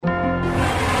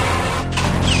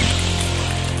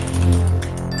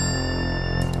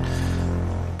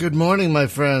Good morning, my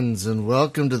friends, and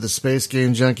welcome to the Space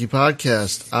Game Junkie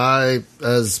podcast. I,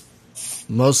 as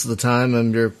most of the time,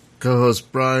 am your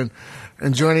co-host, Brian,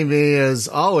 and joining me, as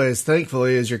always,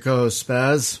 thankfully, is your co-host,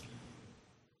 Spaz.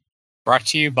 Brought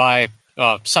to you by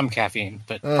some caffeine,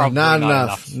 but probably not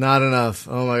enough. Not enough.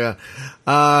 Oh, my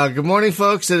God. Good morning,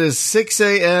 folks. It is 6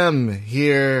 a.m.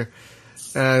 here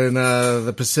in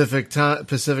the Pacific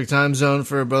time zone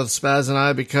for both Spaz and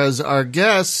I, because our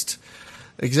guest,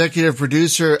 executive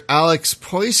producer Alex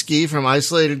Poisky from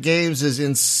Isolated Games, is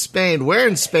in Spain. Where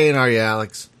in Spain are you,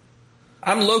 Alex?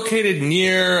 I'm located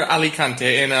near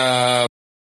Alicante in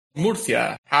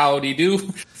Murcia. How do you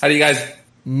do? How are you guys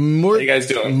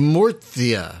doing?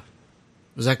 Murcia.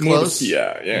 Was that close?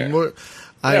 Murcia, yeah.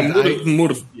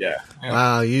 Murcia. Yeah.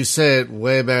 Wow, you say it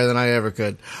way better than I ever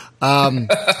could.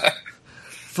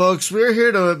 Folks, we're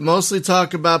here to mostly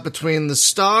talk about Between the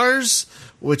Stars,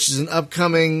 which is an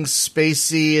upcoming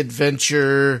spacey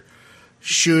adventure,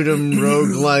 shoot 'em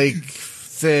roguelike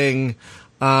thing.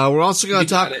 We're also going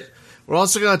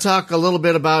to talk a little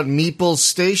bit about Meeple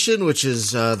Station, which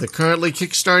is the currently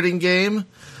kickstarting game.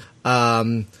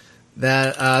 The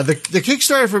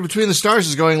Kickstarter for Between the Stars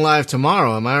is going live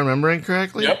tomorrow. Am I remembering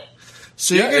correctly? Yep.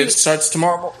 So it starts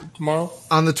tomorrow.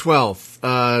 On the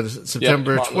 12th,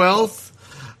 September 12th.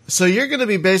 So you're going to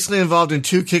be basically involved in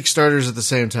two Kickstarters at the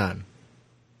same time.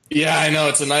 Yeah, I know.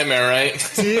 It's a nightmare,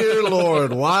 right? Dear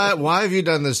Lord, why have you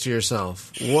done this to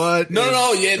yourself? What?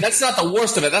 No. Yeah, that's not the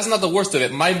worst of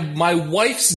it. My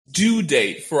wife's due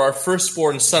date for our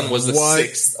firstborn son was the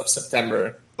 6th of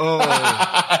September. Oh.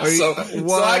 So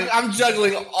I'm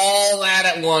juggling all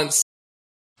that at once.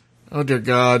 Oh, dear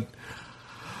God.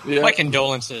 Yeah. My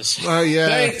condolences.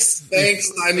 Yeah. Thanks.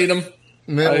 I need them.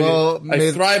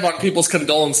 I thrive on people's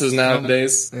condolences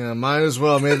nowadays. Yeah, mine as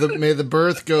well. May the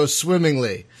birth go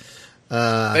swimmingly.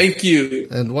 Thank you.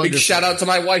 And big shout out to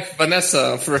my wife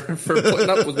Vanessa for putting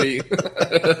up with me.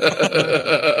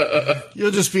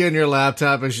 You'll just be on your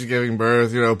laptop as she's giving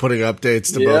birth, putting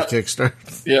updates to both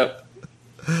Kickstarters. Yep.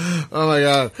 Oh my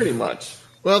God. Pretty much.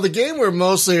 Well, the game we're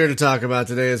mostly here to talk about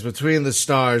today is Between the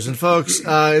Stars, and folks,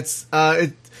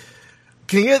 Can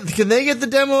they get the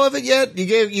demo of it yet? You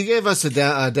gave us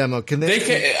a demo. Can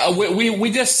they?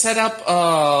 We just set up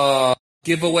a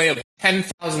giveaway of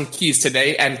 10,000 keys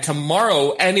today, and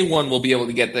tomorrow anyone will be able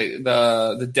to get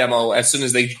the demo as soon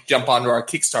as they jump onto our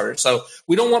Kickstarter. So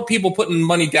we don't want people putting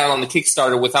money down on the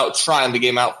Kickstarter without trying the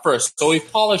game out first. So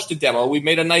we've polished the demo. We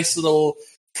made a nice little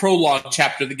prologue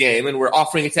chapter of the game, and we're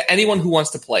offering it to anyone who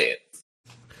wants to play it.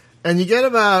 And you get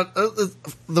about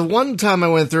the one time I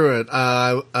went through it.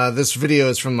 This video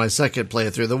is from my second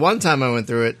playthrough. The one time I went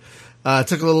through it,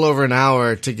 took a little over an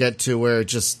hour to get to where it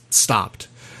just stopped.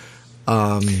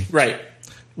 Right.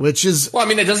 Which is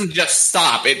it doesn't just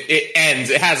stop. It ends.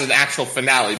 It has an actual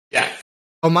finale. Yeah.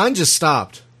 Oh, mine just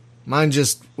stopped. Mine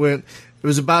just went. It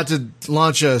was about to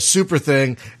launch a super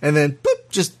thing, and then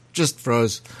boop, just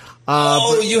froze.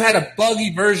 You had a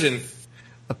buggy version.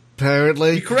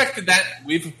 Apparently, we corrected that.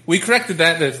 We corrected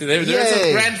that. There's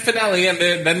a grand finale, and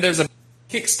then there's a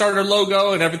Kickstarter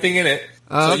logo and everything in it.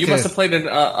 So you must have played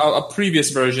a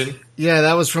previous version. Yeah,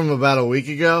 that was from about a week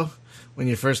ago when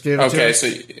you first gave it to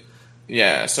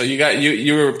us. So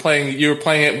you were playing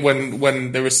it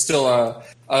when there was still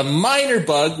a minor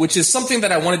bug, which is something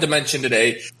that I wanted to mention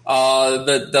today.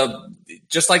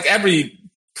 Just like every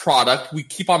product, we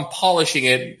keep on polishing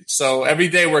it. So every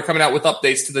day we're coming out with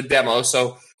updates to the demo.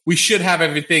 So we should have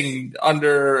everything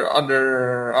under.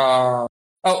 I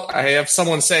have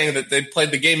someone saying that they played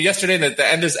the game yesterday and that the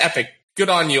end is epic. Good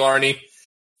on you, Arnie.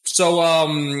 So,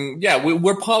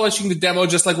 we're polishing the demo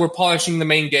just like we're polishing the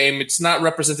main game. It's not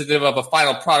representative of a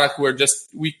final product.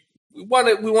 We want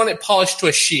it polished to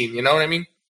a sheen. You know what I mean?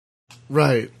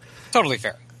 Right. Totally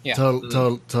fair. Yeah.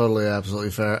 Totally,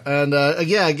 absolutely fair. And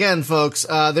again, folks,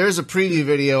 there's a preview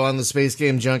video on the Space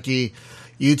Game Junkie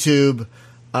YouTube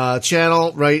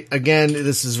channel, right? Again,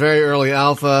 this is very early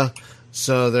alpha,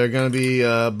 so there are going to be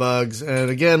bugs. And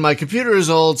again, my computer is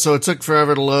old, so it took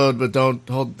forever to load, but don't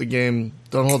hold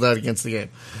that against the game.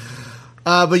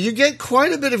 But you get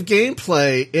quite a bit of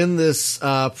gameplay in this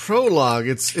prologue.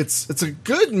 It's a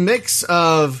good mix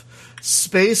of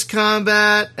space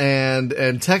combat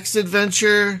and text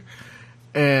adventure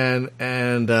and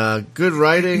good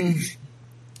writing.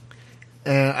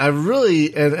 And I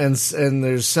really and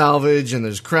there's salvage and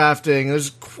there's crafting. There's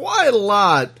quite a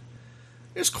lot.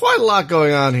 There's quite a lot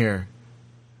going on here.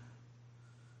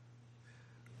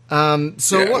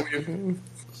 So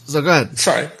go ahead.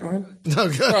 Sorry. Go ahead. No, go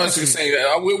ahead. No, I was just saying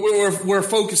we're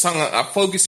focused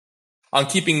on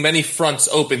keeping many fronts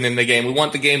open in the game. We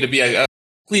want the game to be a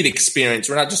complete experience.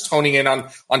 We're not just honing in on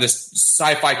just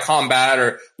sci-fi combat,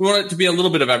 or we want it to be a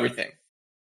little bit of everything.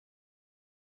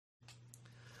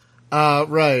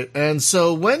 Right. And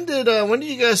so when did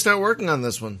you guys start working on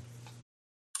this one?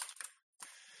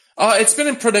 It's been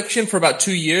in production for about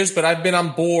 2 years, but I've been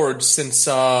on board since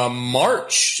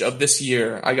March of this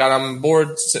year. I got on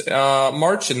board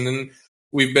March, and then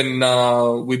we've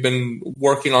been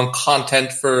working on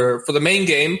content for the main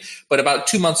game. But about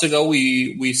 2 months ago,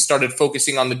 we started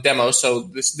focusing on the demo. So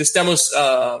this demo's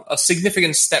a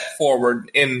significant step forward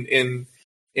in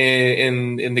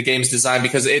the game's design,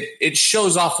 because it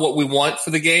shows off what we want for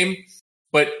the game,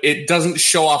 but it doesn't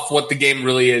show off what the game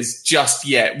really is just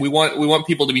yet. We want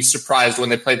people to be surprised when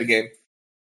they play the game.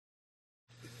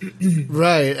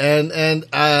 Right, and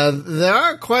there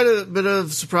are quite a bit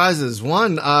of surprises.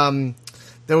 One,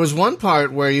 there was one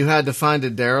part where you had to find a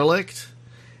derelict,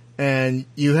 and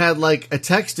you had like a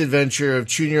text adventure of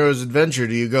Chunyo's adventure.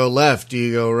 Do you go left? Do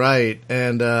you go right?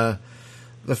 And the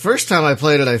first time I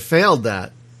played it, I failed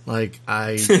that. Like,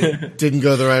 I didn't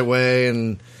go the right way,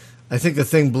 and I think the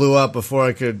thing blew up before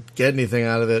I could get anything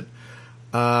out of it.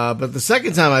 But the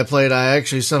second time I played, I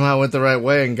actually somehow went the right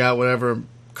way and got whatever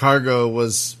cargo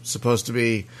was supposed to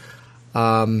be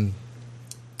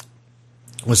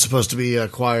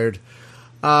acquired.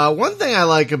 One thing I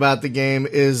like about the game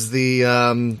is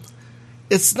the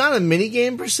it's not a mini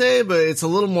game per se, but it's a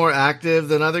little more active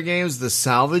than other games. The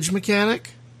salvage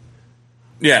mechanic.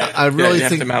 Yeah, I really you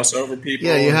think have to mouse over people.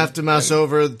 Yeah, you have to mouse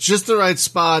over just the right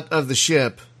spot of the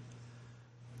ship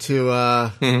to.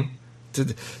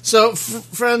 So,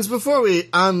 friends, before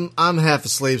I'm half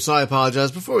asleep, so I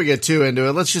apologize. Before we get too into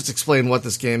it, let's just explain what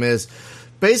this game is.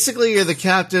 Basically, you're the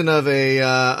captain of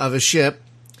a ship.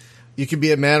 You can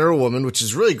be a man or a woman, which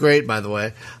is really great, by the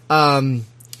way.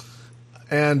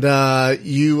 And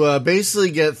you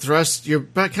basically get thrust. You're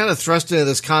kind of thrust into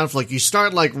this conflict. You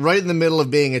start like right in the middle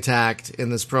of being attacked in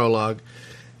this prologue,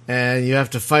 and you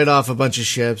have to fight off a bunch of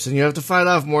ships, and you have to fight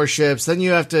off more ships. Then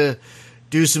you have to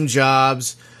do some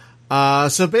jobs.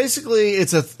 So basically,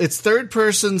 it's third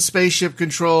person spaceship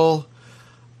control,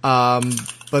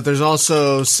 but there's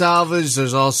also salvage.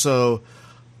 There's also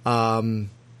some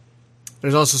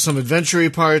adventure-y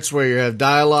parts where you have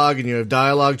dialogue, and you have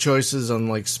dialogue choices on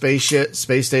like space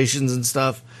stations and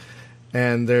stuff.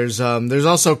 And there's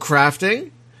also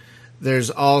crafting. There's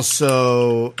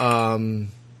also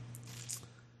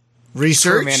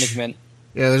research. Crew management.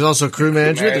 Yeah, there's also crew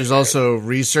management. There's also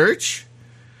research.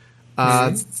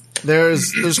 There's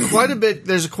quite a bit.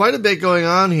 There's quite a bit going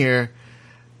on here,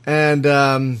 and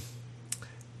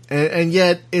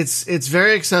yet it's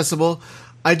very accessible.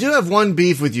 I do have one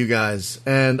beef with you guys,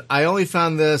 and I only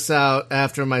found this out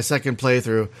after my second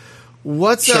playthrough.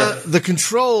 What's the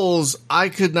controls? I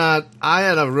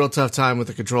had a real tough time with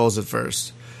the controls at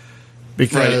first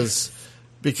because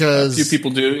a few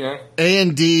people do. Yeah. A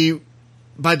and D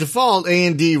by default, A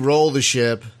and D roll the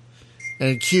ship,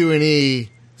 and Q and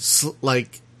E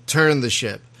turn the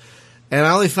ship. And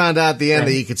I only found out at the end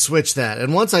that you could switch that.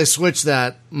 And once I switched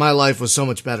that, my life was so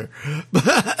much better.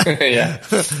 Yeah.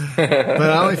 But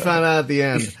I only found out at the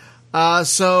end.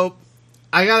 So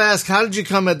I got to ask, how did you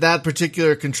come at that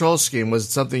particular control scheme? Was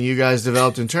it something you guys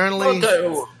developed internally?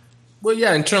 Well,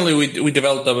 yeah, internally we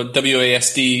developed a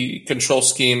WASD control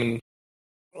scheme,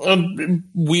 and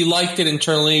we liked it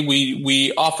internally.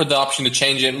 We offered the option to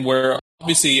change it, and we're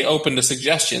obviously open to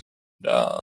suggestions.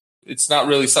 It's not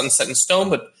really something set in stone,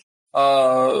 but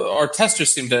our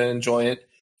testers seem to enjoy it.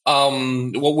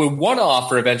 What we want to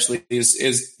offer eventually is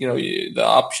the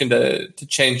option to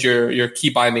change your key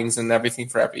bindings and everything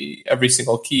for every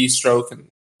single keystroke, and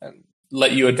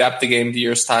let you adapt the game to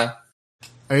your style.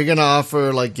 Are you going to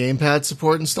offer like gamepad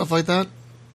support and stuff like that?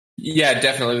 Yeah,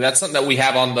 definitely. That's something that we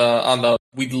have on the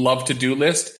we'd love to do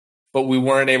list, but we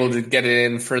weren't able to get it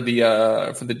in for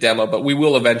the demo. But we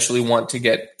will eventually want to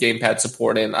get gamepad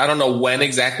support in. I don't know when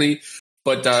exactly.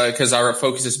 But because our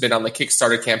focus has been on the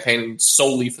Kickstarter campaign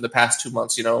solely for the past 2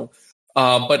 months,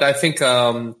 but I think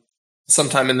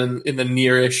sometime in the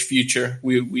nearish future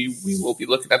we will be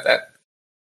looking at that.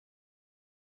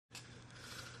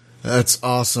 That's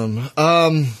awesome.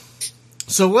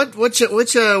 So what's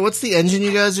the engine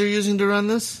you guys are using to run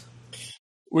this?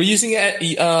 We're using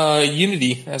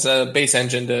Unity as a base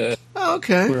engine to. Oh,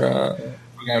 okay. We're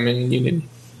programming Unity.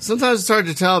 Sometimes it's hard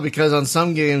to tell because on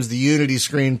some games the Unity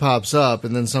screen pops up,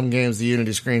 and then some games the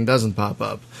Unity screen doesn't pop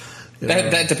up.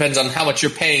 That depends on how much you're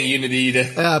paying Unity to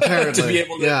to be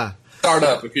able to start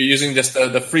up. If you're using just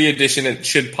the free edition, it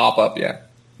should pop up. Yeah,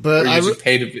 but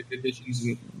paid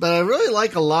editions. But I really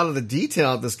like a lot of the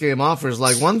detail that this game offers.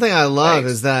 Like one thing I love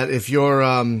is that if you're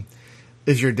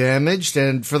if you're damaged,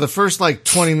 and for the first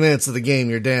 20 minutes of the game,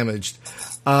 you're damaged.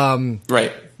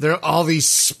 Right. There are all these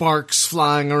sparks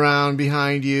flying around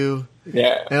behind you.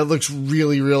 Yeah. And it looks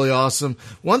really, really awesome.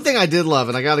 One thing I did love,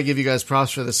 and I got to give you guys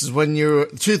props for this, is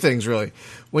two things really.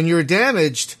 When you were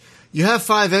damaged, you have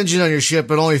 5 engines on your ship,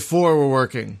 but only 4 were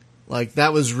working.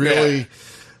 That was really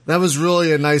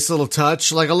a nice little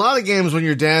touch. A lot of games when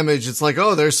you're damaged, it's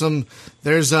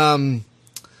there's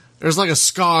a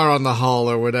scar on the hull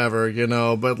or whatever,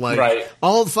 but right.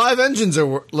 all 5 engines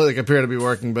appear to be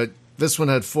working, but this one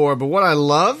had 4. But what I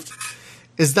loved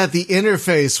is that the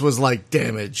interface was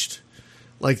damaged.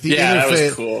 That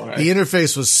was cool. Right? The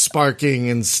interface was sparking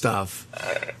and stuff.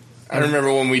 I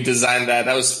remember when we designed that.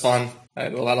 That was fun. I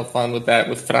had a lot of fun with that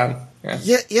with Fran.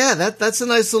 Yeah. That's a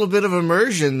nice little bit of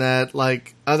immersion that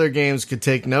other games could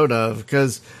take note of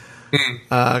because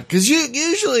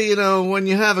usually when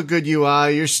you have a good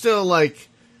UI, you're still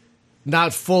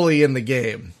not fully in the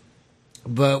game.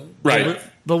 But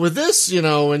with this,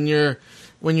 when you're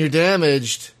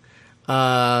damaged,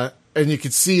 and you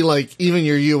could see even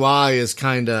your UI is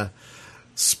kind of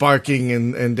sparking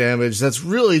and damaged. That's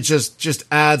really just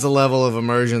adds a level of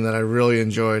immersion that I really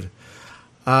enjoyed.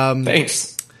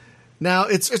 Thanks. Now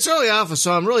it's early alpha,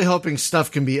 so I'm really hoping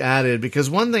stuff can be added because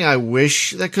one thing I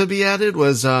wish that could be added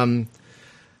was one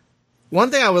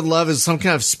thing I would love is some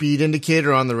kind of speed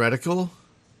indicator on the reticle.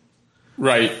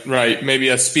 Right. Maybe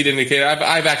a speed indicator.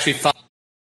 I've actually thought.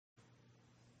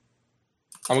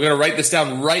 I'm going to write this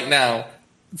down right now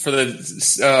for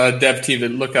the dev team to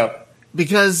look up.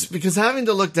 Because having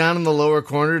to look down in the lower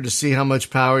corner to see how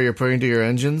much power you're putting to your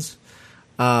engines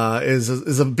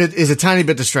is a tiny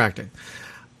bit distracting.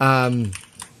 I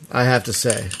have to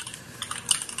say.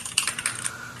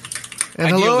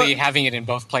 And ideally, having it in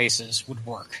both places would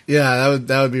work. Yeah,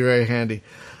 that would be very handy.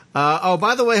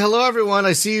 By the way, hello everyone.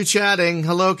 I see you chatting.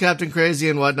 Hello, Captain Crazy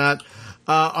and whatnot.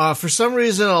 For some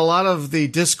reason, a lot of the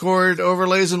Discord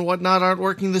overlays and whatnot aren't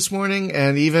working this morning,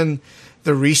 and even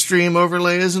the Restream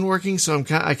overlay isn't working. So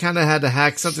I kind of had to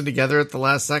hack something together at the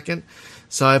last second.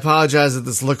 So I apologize that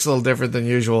this looks a little different than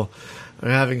usual. I'm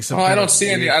having some. I don't see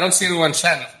anyone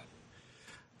chatting.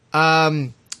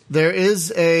 There is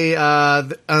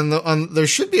there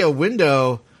should be a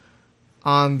window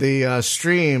on the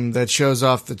stream that shows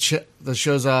off a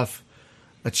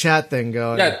chat thing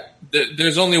going. Yeah,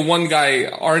 there's only one guy,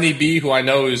 Arnie B, who I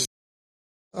know is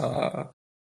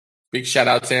big shout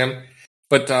out to him.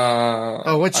 But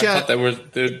what chat? I thought that was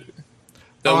the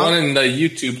one in the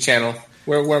YouTube channel.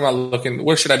 Where am I looking?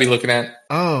 Where should I be looking at?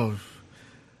 Oh,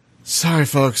 sorry,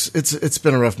 folks. It's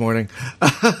been a rough morning.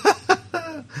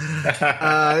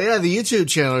 Yeah, the YouTube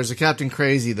channel is a Captain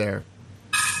Crazy there.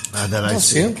 That I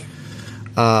see. Him.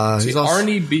 He's also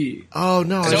Arnie B. Oh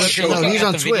no, he's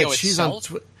on Twitch. He's on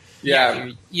Twitch. Yeah,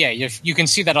 you can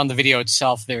see that on the video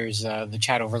itself. There's the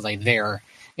chat overlay there,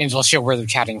 and it'll show where they're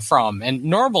chatting from. And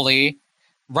normally,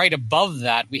 right above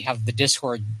that, we have the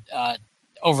Discord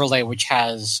overlay, which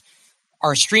has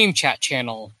our stream chat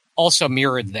channel also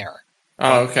mirrored there.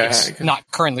 Oh, okay. It's not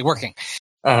currently working.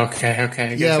 Okay.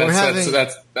 Yeah,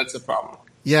 that's a problem.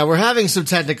 Yeah, we're having some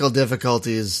technical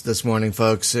difficulties this morning,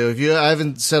 folks. So if I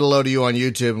haven't said hello to you on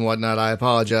YouTube and whatnot, I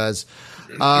apologize.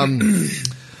 But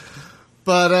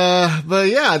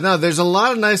yeah, no, there's a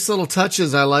lot of nice little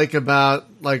touches I like about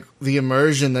the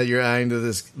immersion that you're adding to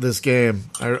this game.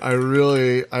 I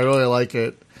really like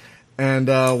it. And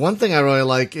one thing I really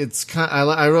like,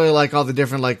 I really like all the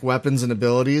different weapons and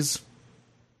abilities.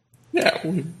 Yeah,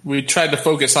 we tried to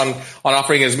focus on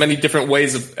offering as many different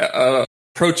ways of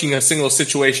approaching a single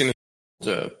situation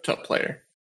to a player.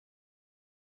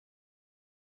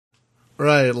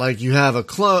 Right, you have a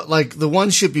cloak. The one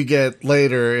ship you get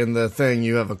later in the thing,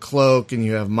 you have a cloak and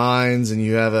you have mines and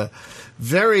you have a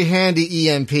very handy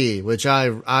EMP, which I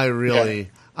really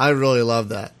love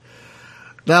that.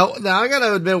 Now I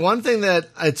gotta admit, one thing that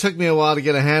it took me a while to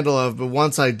get a handle of, but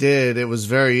once I did, it was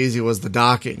very easy, was the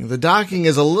docking. The docking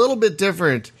is a little bit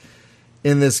different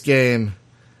in this game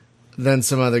than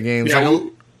some other games. Yeah,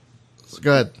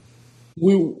 go ahead.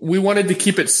 We wanted to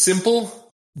keep it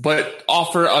simple, but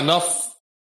offer enough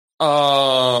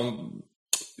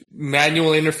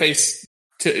manual interface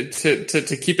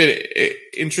to keep it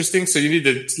interesting. So you need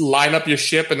to line up your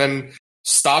ship and then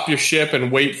stop your ship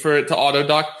and wait for it to auto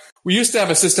dock. We used to have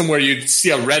a system where you'd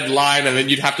see a red line and then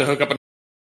you'd have to hook up and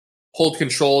hold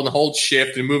control and hold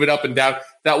shift and move it up and down.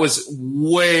 That was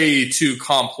way too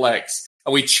complex.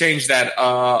 And we changed that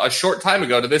a short time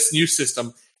ago to this new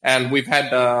system. And we've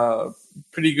had a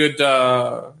pretty good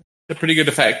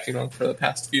effect, for the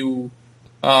past few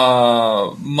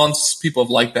months. People have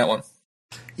liked that one.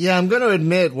 Yeah, I'm going to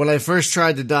admit, when I first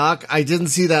tried to dock, I didn't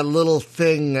see that little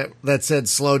thing that said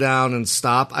slow down and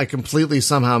stop. I completely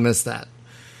somehow missed that.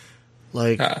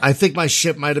 Like, I think my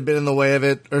ship might have been in the way of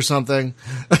it or something.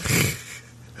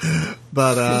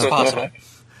 But It's possible.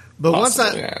 But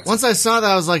Possible, once I saw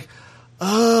that, I was like,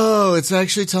 oh, it's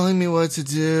actually telling me what to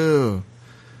do.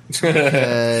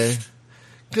 Okay.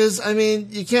 Because, I mean,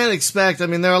 you can't expect... I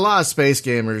mean, there are a lot of space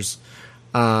gamers,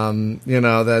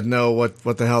 that know what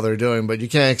the hell they're doing, but you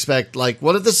can't expect, like,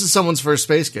 what if this is someone's first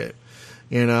space game?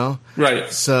 You know?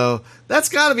 Right. So, that's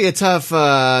got to be a tough...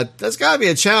 that's got to be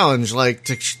a challenge, like,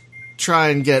 to try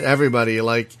and get everybody,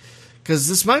 like... Because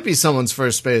this might be someone's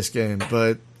first space game,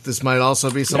 but this might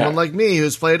also be someone like me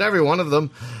who's played every one of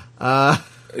them.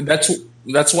 That's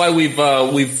why we've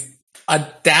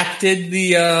adapted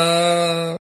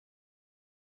the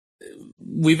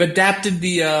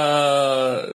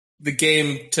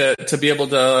game to be able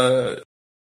to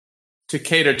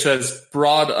cater to as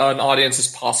broad an audience as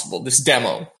possible. This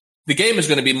demo, the game is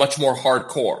going to be much more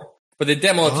hardcore, but the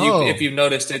demo, if you've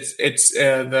noticed, it's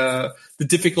the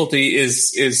difficulty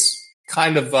is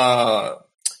kind of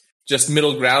just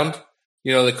middle ground.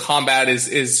 You know, the combat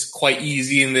is quite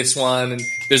easy in this one, and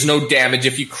there's no damage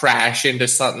if you crash into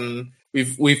something.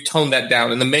 We've toned that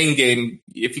down. In the main game,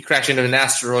 if you crash into an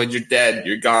asteroid, you're dead,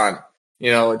 you're gone.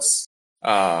 You know, it's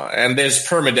and there's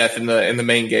permadeath in the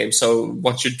main game. So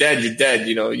once you're dead, you're dead.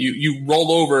 You know, you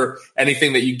roll over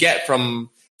anything that you get from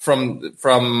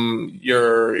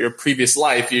your previous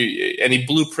life. Any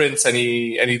blueprints,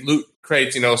 any loot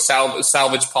crates,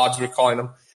 salvage pods, we're calling them,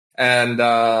 and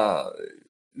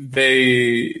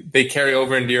they carry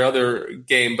over into your other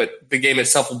game, but the game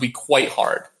itself will be quite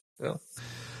hard. You know?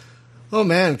 Oh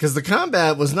man, because the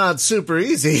combat was not super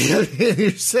easy. I mean,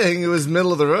 you're saying it was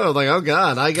middle of the road. Like, oh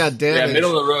god, I got damaged. Yeah,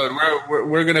 middle of the road.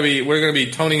 We're gonna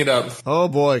be toning it up. Oh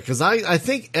boy, because I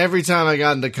think every time I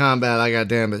got into combat, I got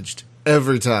damaged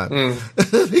every time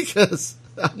because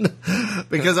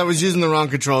I was using the wrong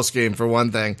control scheme for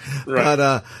one thing,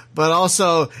 right. But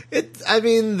also I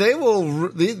mean, they will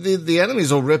the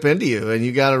enemies will rip into you, and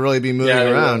you got to really be moving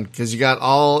around because you got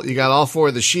all four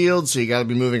of the shields, so you got to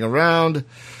be moving around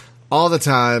all the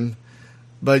time,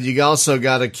 but you also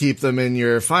got to keep them in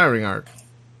your firing arc.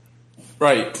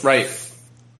 Right.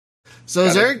 So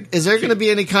is there going to be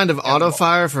any kind of auto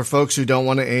fire for folks who don't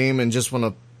want to aim and just want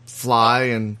to fly?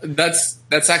 And that's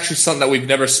actually something that we've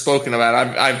never spoken about.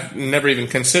 I've never even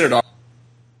considered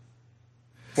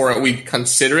for it. We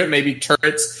consider it, maybe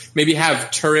turrets, maybe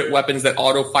have turret weapons that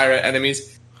auto fire at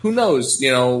enemies. Who knows?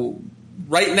 You know,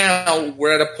 right now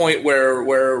we're at a point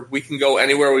where we can go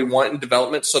anywhere we want in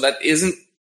development, so that isn't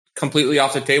completely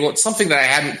off the table. It's something that I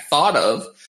hadn't thought of,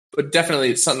 but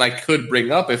definitely it's something I could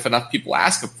bring up if enough people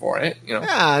ask for it. You know?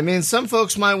 Yeah, I mean, some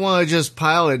folks might want to just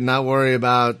pilot and not worry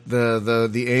about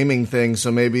the aiming thing,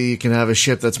 so maybe you can have a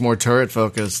ship that's more turret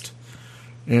focused.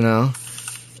 You know,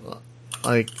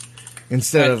 like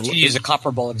instead of to use a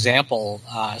comparable example,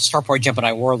 Starport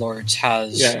Gemini Warlords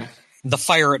has the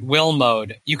fire at will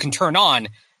mode. You can turn on,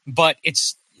 but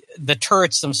it's the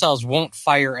turrets themselves won't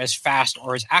fire as fast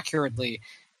or as accurately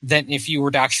than if you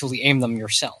were to actually aim them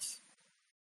yourself.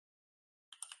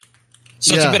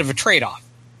 So it's a bit of a trade-off.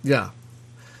 Yeah.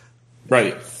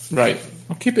 Right.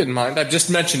 I'll keep it in mind. I've just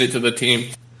mentioned it to the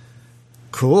team.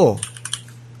 Cool.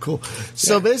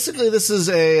 So basically this is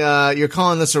you're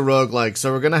calling this a roguelike.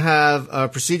 So we're going to have a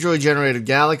procedurally generated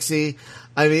galaxy.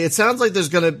 I mean, it sounds like there's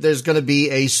going to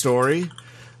be a story,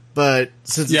 but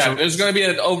since there's going to be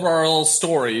an overall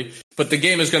story, but the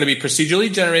game is going to be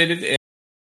procedurally generated in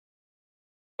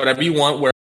whatever you want,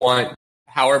 where you want,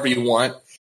 however you want.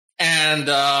 And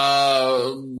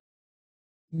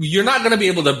you're not going to be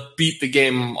able to beat the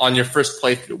game on your first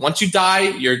playthrough. Once you die,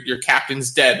 your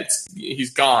captain's dead.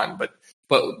 He's gone.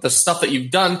 But the stuff that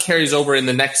you've done carries over in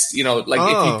the next. You know, if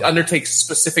you undertake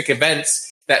specific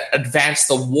events that advance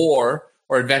the war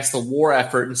or advance the war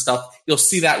effort and stuff, you'll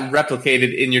see that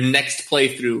replicated in your next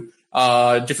playthrough.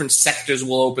 Different sectors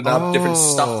will open up. Different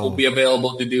stuff will be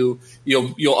available to do.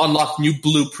 You'll unlock new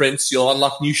blueprints. You'll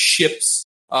unlock new ships.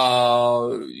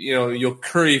 You'll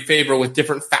curry favor with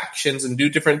different factions and do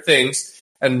different things,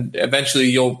 and eventually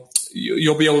you'll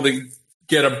be able to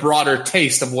get a broader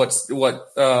taste of what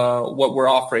we're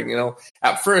offering. You know,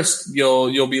 at first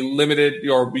you'll be limited,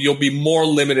 or you'll be more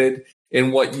limited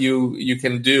in what you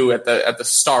can do at the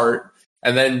start,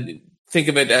 and then think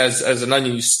of it as an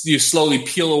onion. You slowly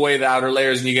peel away the outer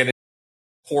layers, and you get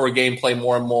horror gameplay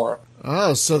more and more.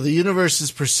 Oh, so the universe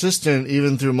is persistent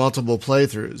even through multiple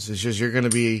playthroughs. It's just you're going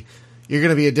to be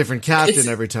a different captain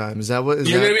every time. Is that what?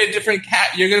 You're going to be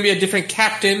a different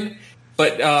captain,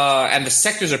 but and the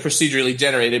sectors are procedurally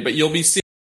generated. But you'll be seeing.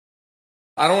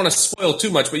 I don't want to spoil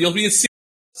too much, but you'll be seeing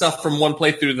stuff from one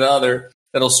playthrough to the other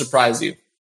that'll surprise you.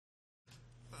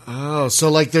 Oh, so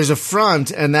like there's a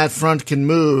front, and that front can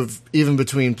move even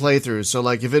between playthroughs. So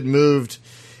like if it moved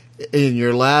in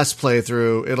your last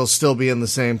playthrough, it'll still be in the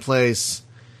same place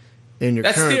in your.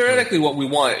 That's current theoretically what we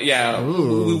want. Yeah,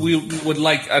 we would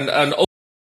like an open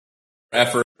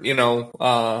effort,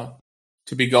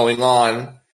 to be going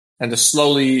on, and to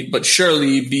slowly but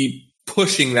surely be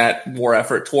pushing that more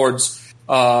effort towards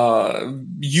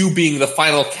you being the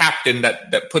final captain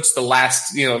that puts the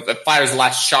last, that fires the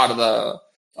last shot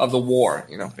of the war,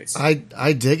 basically.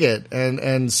 I dig it,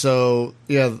 and so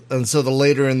the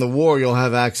later in the war you'll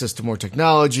have access to more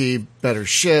technology, better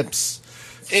ships.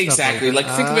 Exactly. Like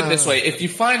think of it this way: if you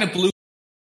find a blue,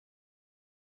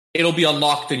 it'll be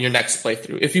unlocked in your next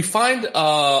playthrough. If you find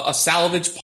a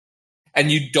salvage pod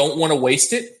and you don't want to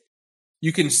waste it,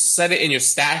 you can set it in your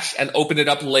stash and open it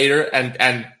up later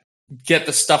and get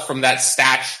the stuff from that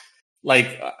stash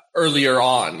earlier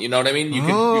on. You know what I mean? You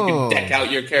can deck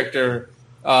out your character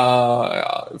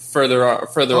further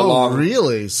along.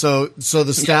 Really? So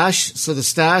the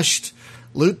stashed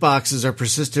loot boxes are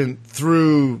persistent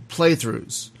through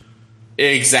playthroughs.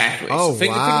 Exactly. Oh, so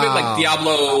think of it like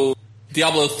Diablo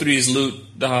 3's loot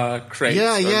crates.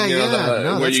 Where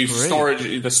you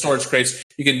great. the storage crates.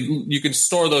 You can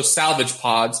store those salvage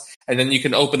pods, and then you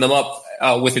can open them up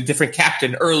with a different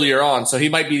captain earlier on. So he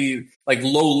might be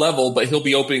low level, but he'll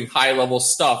be opening high level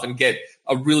stuff and get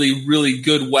a really, really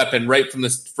good weapon right from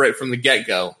the get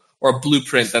go, or a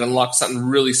blueprint that unlocks something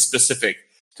really specific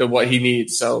to what he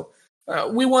needs. So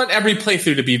we want every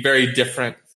playthrough to be very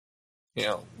different. We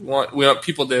want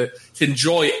people to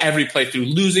enjoy every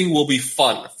playthrough. Losing will be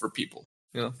fun for people.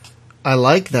 I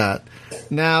like that.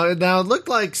 Now it looked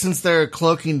like, since there are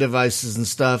cloaking devices and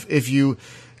stuff, if you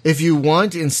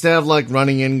want, instead of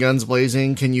running in guns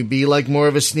blazing, can you be more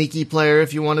of a sneaky player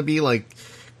if you want to be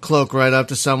cloak right up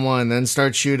to someone and then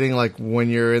start shooting when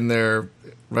you're in there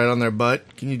right on their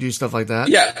butt? Can you do stuff like that?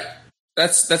 Yeah,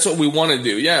 that's what we want to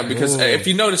do. Yeah, because if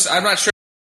you notice, I'm not sure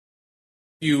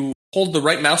if you hold the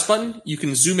right mouse button, you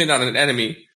can zoom in on an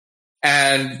enemy,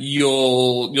 and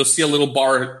you'll see a little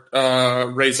bar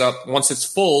raise up. Once it's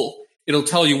full, it'll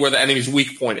tell you where the enemy's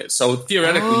weak point is. So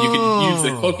theoretically, you could use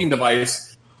the cloaking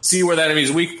device, see where that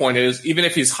enemy's weak point is. Even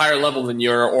if he's higher level than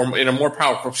you or in a more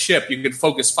powerful ship, you could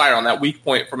focus fire on that weak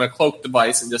point from a cloak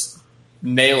device and just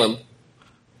nail him.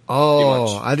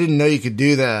 Oh, I didn't know you could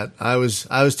do that. I was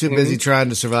too busy trying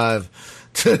to survive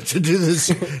to do this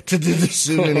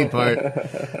zoom in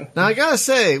part. Now I gotta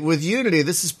say, with Unity,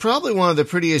 this is probably one of the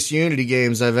prettiest Unity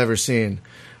games I've ever seen.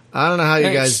 I don't know how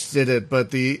you guys did it,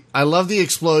 but I love the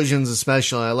explosions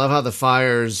especially. I love how the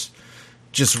fires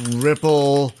just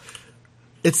ripple.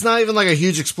 It's not even a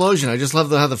huge explosion. I just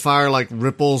love how the fire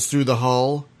ripples through the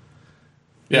hull.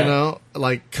 Yeah.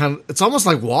 It's almost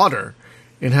like water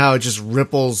in how it just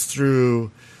ripples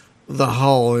through the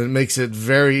hull. It makes it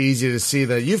very easy to see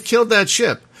that you've killed that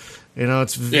ship.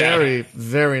 It's very,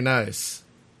 very nice.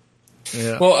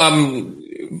 Yeah. Well,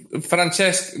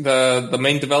 Francesc, the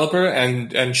main developer,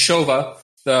 and Shova,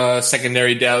 the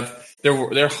secondary dev,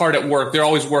 they're hard at work. They're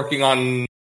always working on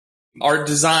art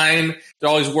design. They're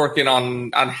always working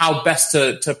on how best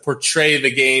to portray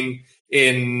the game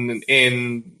in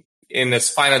as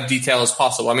fine a detail as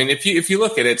possible. I mean, if you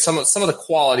look at it, some of the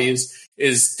quality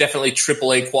is definitely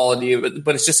AAA quality,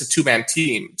 but it's just a 2-man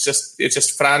team. It's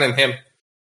just Fran and him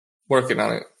working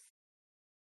on it.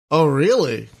 Oh,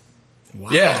 really?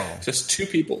 Wow. Yeah, just 2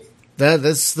 people.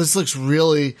 This looks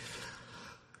really.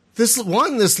 This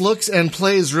looks and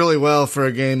plays really well for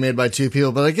a game made by 2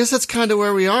 people, but I guess that's kind of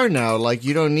where we are now.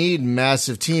 You don't need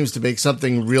massive teams to make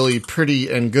something really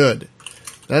pretty and good.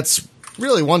 That's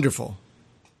really wonderful.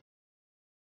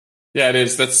 Yeah, it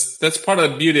is. That's part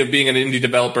of the beauty of being an indie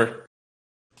developer.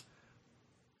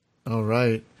 All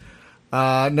right.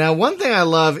 Now, one thing I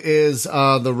love is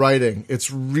the writing.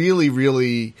 It's really,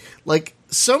 really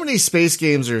so many space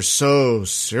games are so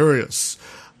serious.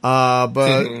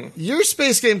 But your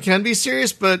space game can be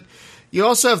serious, but you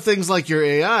also have things like your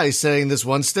AI saying this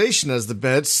one station has the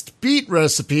best beat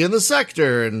recipe in the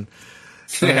sector, and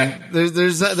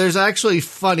there's actually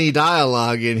funny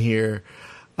dialogue in here.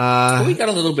 We got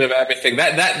a little bit of everything.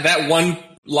 That one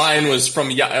line was from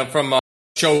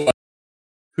Joe,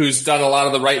 who's done a lot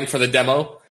of the writing for the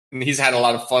demo, and he's had a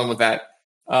lot of fun with that.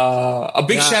 A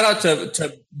big shout out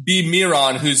to B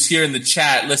Miron, who's here in the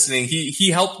chat listening.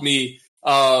 He helped me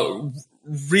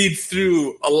read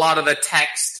through a lot of the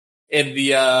text in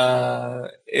the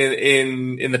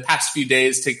in the past few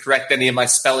days to correct any of my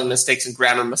spelling mistakes and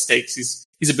grammar mistakes. He's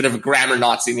a bit of a grammar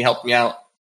Nazi, and he helped me out.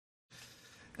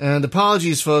 And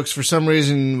apologies, folks. For some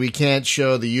reason, we can't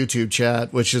show the YouTube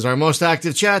chat, which is our most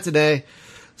active chat today.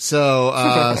 So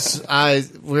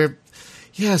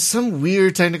some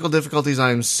weird technical difficulties.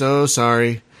 I'm so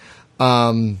sorry.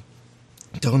 Don't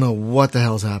know what the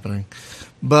hell's happening,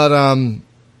 but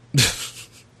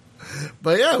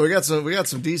but yeah, we got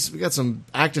some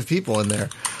active people in there.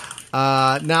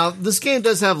 Now this game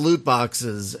does have loot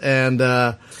boxes, and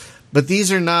but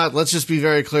these are not. Let's just be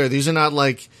very clear. These are not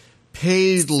like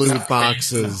paid loot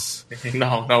boxes.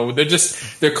 No,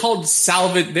 they're called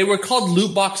salvage. They were called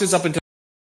loot boxes up until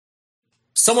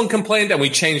someone complained, and we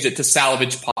changed it to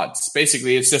salvage pods.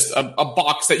 Basically, it's just a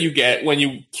box that you get when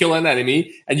you kill an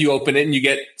enemy, and you open it and you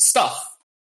get stuff.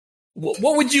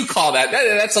 What would you call that?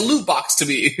 That's a loot box to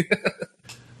me.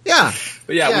 Yeah,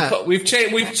 but yeah. We've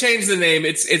changed the name.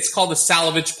 It's called a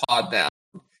salvage pod now.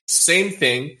 Same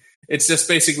thing. It's just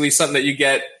basically something that you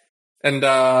get, and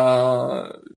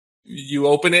you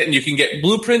open it, and you can get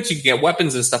blueprints, you can get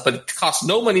weapons and stuff, but it costs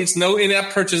no money. It's no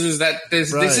in-app purchases.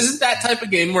 This isn't that type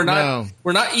of game. We're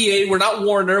not EA. We're not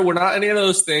Warner. We're not any of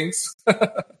those things.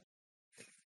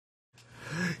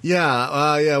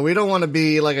 Yeah. We don't want to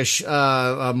be like a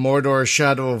Mordor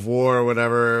Shadow of War or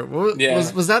whatever.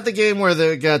 Was that the game where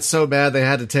it got so bad they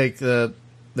had to take them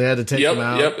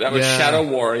out? Yep, that was Shadow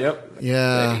War. Yep.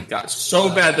 Yeah. It got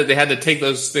so bad that they had to take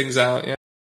those things out. Yeah.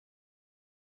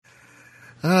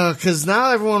 Because now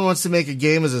everyone wants to make a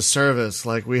game as a service.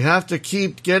 Like, we have to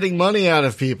keep getting money out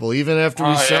of people even after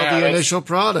we sell the initial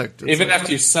product. Even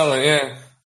after you sell it, yeah.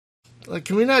 Like,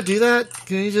 can we not do that?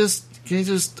 Games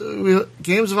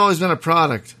have always been a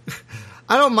product.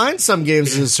 I don't mind some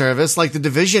games as a service. Like, The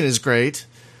Division is great,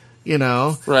 you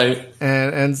know? Right.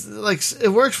 And like, it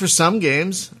works for some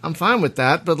games. I'm fine with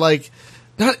that. But, like,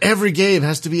 not every game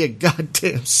has to be a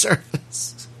goddamn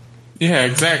service. Yeah,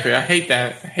 exactly. I hate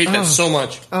that. I hate that so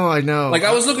much. Oh, I know. Like,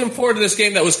 I was looking forward to this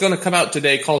game that was going to come out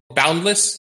today called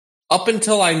Boundless, up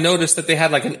until I noticed that they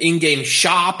had, like, an in-game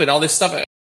shop and all this stuff.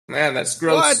 Man, that's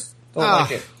gross. What? Don't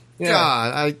like it. Yeah.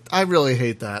 God, I really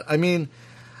hate that. I mean,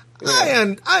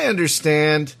 I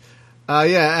understand.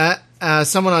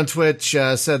 Someone on Twitch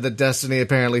said that Destiny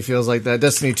apparently feels like that.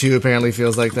 Destiny 2 apparently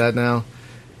feels like that now.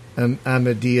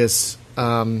 Amadeus.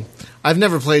 I've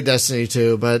never played Destiny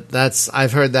 2, but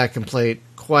I've heard that complaint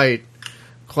quite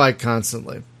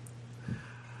constantly.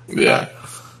 Yeah.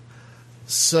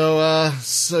 So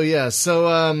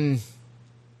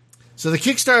the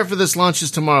Kickstarter for this launches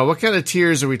tomorrow. What kind of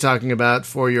tiers are we talking about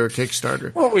for your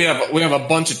Kickstarter? Well, we have a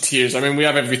bunch of tiers. I mean, we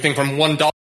have everything from $1.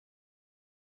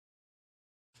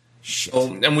 Shit.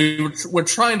 And we're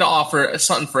trying to offer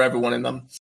something for everyone in them.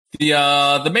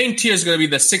 The main tier is going to be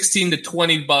the $16 to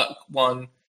 $20 one,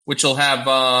 which will have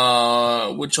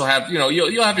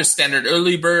you'll have your standard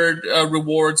early bird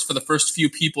rewards for the first few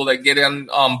people that get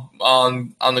in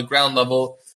on the ground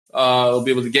level. Will be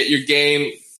able to get your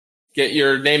game, get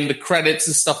your name, the credits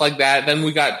and stuff like that. Then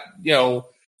we got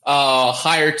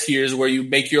higher tiers where you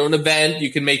make your own event,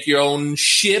 you can make your own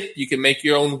ship, you can make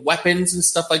your own weapons and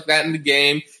stuff like that in the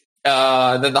game.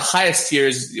 Then the highest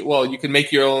tiers, well, you can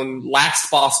make your own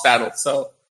last boss battle. So,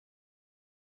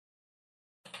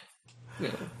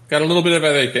 got a little bit of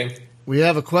everything. We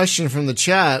have a question from the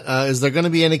chat. Is there going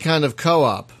to be any kind of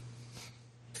co-op?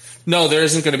 No, there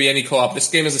isn't going to be any co-op. This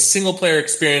game is a single-player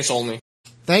experience only.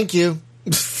 Thank you.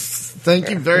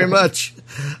 Thank you very much.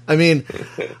 I mean,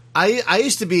 I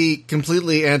used to be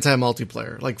completely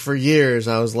anti-multiplayer. Like, for years,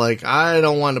 I was like, I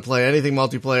don't want to play anything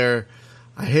multiplayer.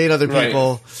 I hate other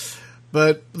people. Right.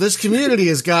 But this community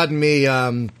has gotten me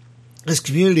into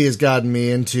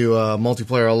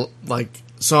multiplayer, like,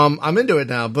 so I'm into it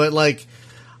now. But, like,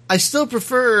 I still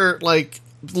prefer, like,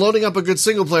 loading up a good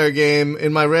single-player game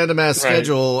in my random-ass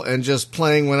schedule and just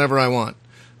playing whenever I want.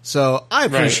 So I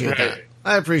appreciate that.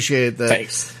 I appreciate that.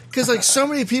 Thanks. Because, like, so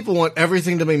many people want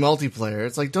everything to be multiplayer.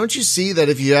 It's like, don't you see that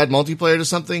if you add multiplayer to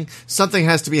something, something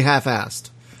has to be half-assed?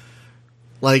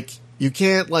 Like, you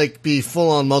can't, like, be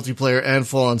full-on multiplayer and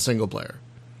full-on single-player.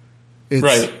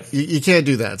 Right. You can't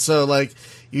do that. So, like,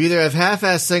 you either have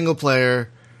half-assed single-player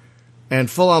and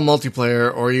full-on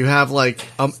multiplayer, or you have, like,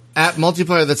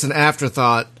 multiplayer that's an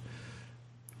afterthought.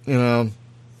 You know,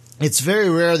 it's very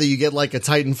rare that you get, like, a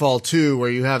Titanfall 2 where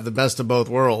you have the best of both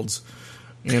worlds.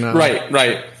 You know?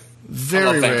 Right.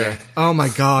 Very rare. Oh, my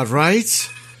God, right?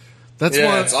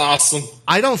 That's awesome.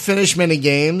 I don't finish many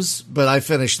games, but I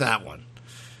finished that one.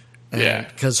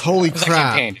 Because holy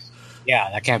crap.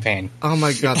 That campaign. Oh,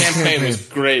 my God. The campaign was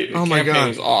great. Oh, my God. The campaign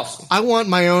was awesome. I want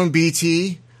my own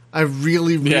BT. I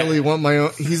really, really want my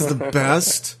own. He's the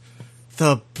best.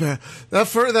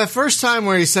 That first time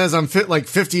where he says I'm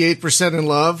 58% in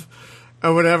love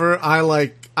or whatever, I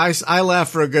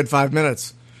laughed for a good 5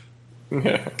 minutes.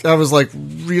 That was like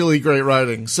really great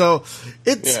writing. So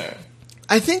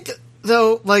I think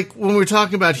though, like when we're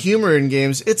talking about humor in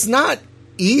games, it's not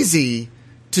easy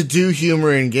to do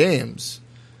humor in games.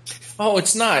 Oh,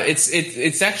 it's not.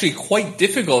 It's actually quite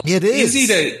difficult. It is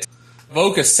easy to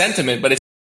evoke a sentiment, but it's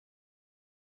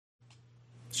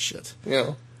shit.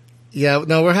 Yeah,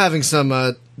 no, we're having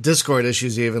some Discord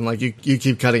issues. Even like you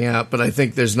keep cutting out, but I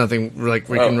think there's nothing like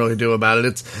we can really do about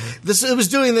it. It was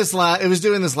doing this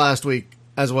last week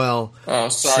as well. Oh,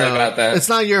 sorry about that. It's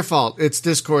not your fault. It's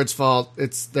Discord's fault.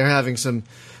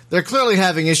 They're clearly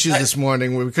having issues this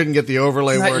morning. We couldn't get the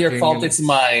overlay working. It's not your fault. It's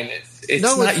mine. It's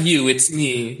not you. It's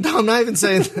me. No, I'm not even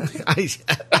saying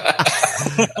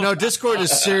that. No, Discord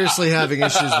is seriously having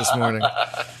issues this morning.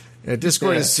 Yeah,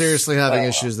 Discord is seriously having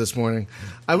issues this morning.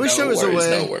 I wish there was a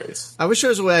way. No worries. I wish there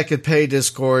was a way I could pay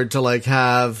Discord to like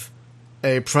have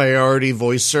a priority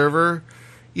voice server,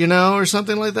 or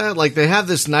something like that. Like they have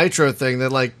this Nitro thing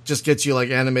that like just gets you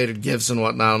like animated GIFs and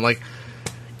whatnot. I'm like,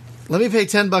 let me pay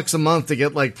 $10 a month to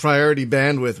get like priority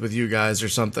bandwidth with you guys or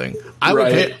something.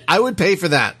 I would pay for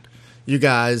that, you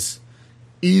guys,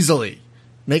 easily.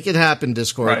 Make it happen,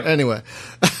 Discord. Right. Anyway.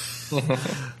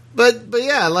 But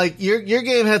yeah, like your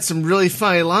game had some really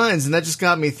funny lines, and that just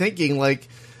got me thinking. Like,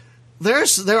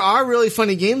 there are really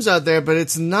funny games out there, but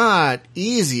it's not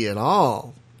easy at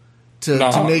all to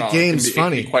make games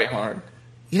funny. It can be quite hard.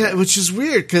 Yeah, which is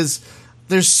weird because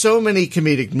there's so many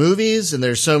comedic movies and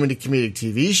there's so many comedic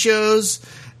TV shows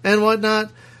and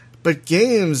whatnot. But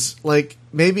games, like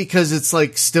maybe because it's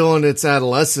like still in its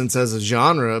adolescence as a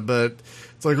genre, but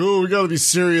it's like, oh, we got to be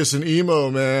serious and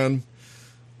emo, man.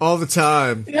 All the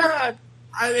time. Yeah,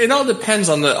 it all depends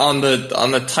on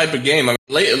the type of game. I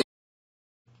mean,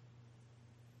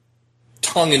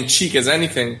 tongue in cheek as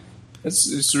anything.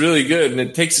 It's really good, and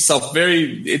it takes itself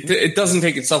it doesn't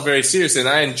take itself very seriously, and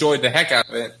I enjoyed the heck out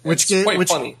of it. Quite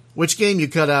funny. Which game you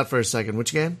cut out for a second?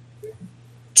 Which game?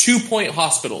 2 Point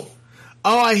Hospital.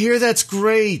 Oh, I hear that's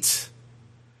great.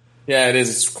 Yeah, it is.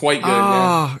 It's quite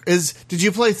good. Did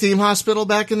you play Theme Hospital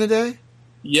back in the day?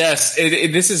 Yes,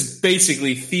 this is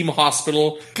basically Theme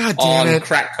Hospital on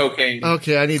crack cocaine.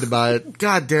 Okay, I need to buy it.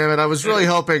 God damn it. I was really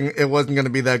hoping it wasn't going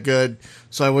to be that good,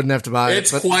 so I wouldn't have to buy it.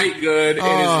 It's quite good. It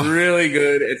is really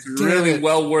good. It's really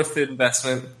well worth the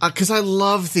investment. Because I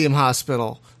love Theme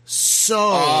Hospital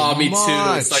so me much.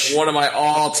 too. It's like one of my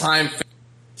all-time favorites.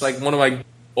 It's like one of my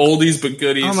oldies but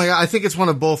goodies. Oh my God, I think it's one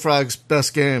of Bullfrog's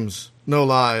best games. No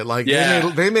lie. Like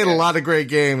they made a lot of great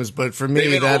games, but for me,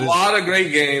 they made a lot of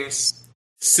great games.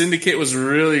 Syndicate was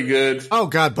really good. Oh,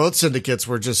 God, both Syndicates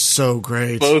were just so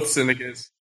great. Both Syndicates.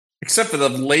 Except for the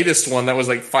latest one that was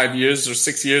like 5 years or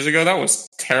 6 years ago. That was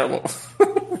terrible.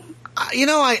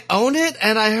 I own it,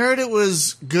 and I heard it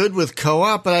was good with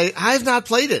co-op, but I have not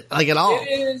played it, like, at all. It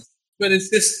is, but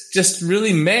it's just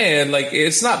really mad. Like,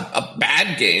 it's not a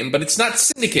bad game, but it's not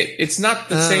Syndicate. It's not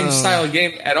the same style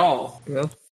game at all.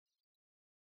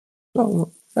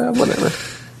 Whatever.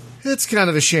 It's kind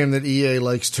of a shame that EA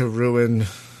likes to ruin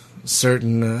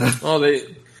certain...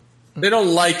 They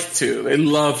don't like to. They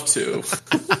love to.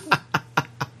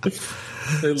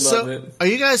 They love it. Are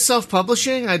you guys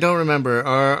self-publishing? I don't remember.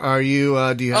 Are you...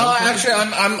 do you have actually,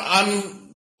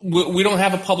 we don't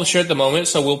have a publisher at the moment,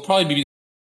 so we'll probably be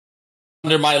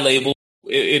under my label.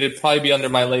 It'd probably be under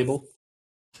my label.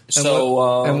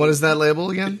 And what is that label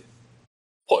again?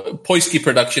 Poisky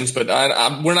Productions, but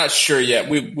we're not sure yet.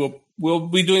 We'll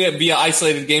be doing it via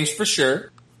Isolated Games for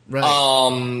sure.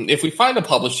 Right. If we find a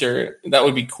publisher, that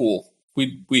would be cool.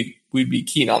 We'd be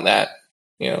keen on that,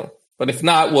 But if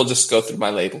not, we'll just go through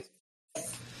my label.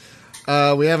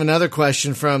 We have another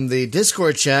question from the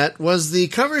Discord chat. Was the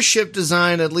cover ship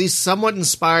design at least somewhat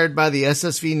inspired by the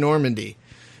SSV Normandy,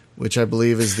 which I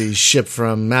believe is the ship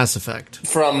from Mass Effect?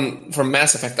 From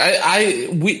Mass Effect,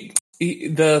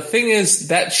 the thing is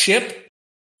that ship,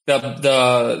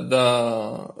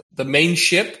 the main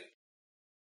ship,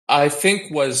 I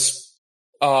think was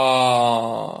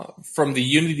from the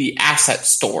Unity Asset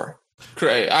Store.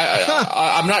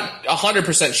 I'm not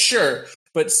 100% sure,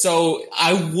 but so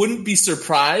I wouldn't be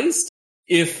surprised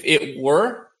if it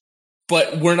were,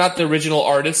 but we're not the original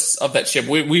artists of that ship.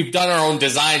 We've done our own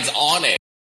designs on it,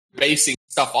 basing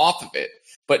stuff off of it.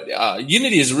 But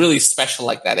Unity is really special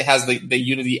like that. It has the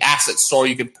Unity Asset Store.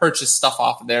 You can purchase stuff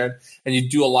off of there, and you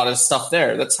do a lot of stuff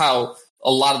there. That's how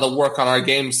a lot of the work on our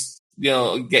games,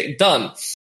 get done.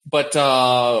 But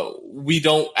we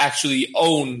don't actually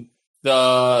own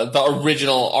the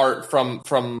original art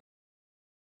from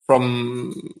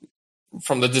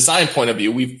from the design point of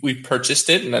view, we've purchased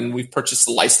it, and then we've purchased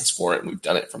the license for it, and we've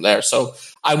done it from there. So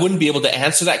I wouldn't be able to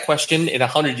answer that question in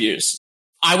 100 years.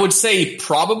 I would say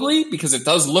probably, because it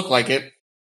does look like it.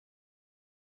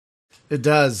 It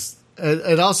does.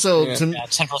 It also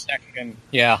central section.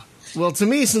 Yeah. Well, to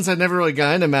me, since I never really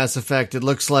got into Mass Effect, it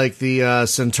looks like the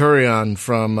Centurion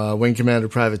from Wing Commander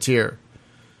Privateer.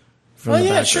 Oh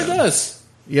yeah, it sure does.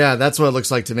 Yeah, that's what it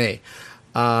looks like to me.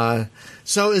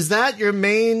 So is that your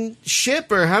main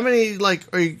ship, or how many, like,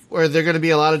 are there going to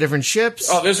be a lot of different ships?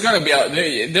 Oh, there's going to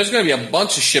be a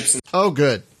bunch of ships. Oh,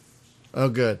 good. You're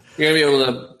going to be able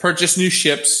to purchase new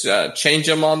ships, change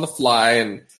them on the fly,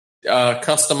 and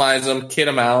customize them, kit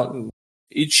them out. And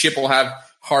each ship will have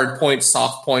hard points,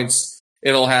 soft points.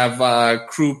 It'll have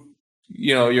crew,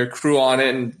 your crew on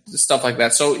it and stuff like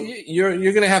that. So you're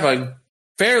going to have a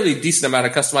fairly decent amount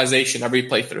of customization every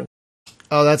playthrough.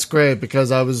 Oh, that's great, because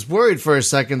I was worried for a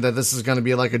second that this is going to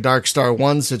be like a Dark Star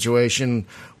 1 situation.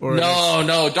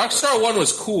 No. Dark Star 1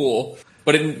 was cool,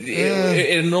 but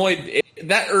it annoyed.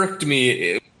 That irked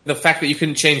me, the fact that you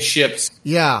couldn't change ships.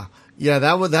 Yeah,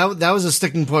 that was a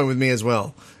sticking point with me as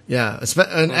well. Yeah,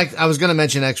 and I was going to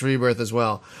mention X Rebirth as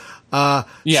well.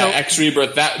 X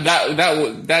Rebirth.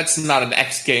 That's not an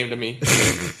X game to me.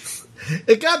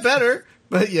 It got better,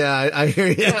 but yeah, I hear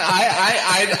you.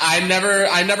 I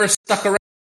never stuck around.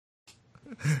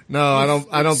 No,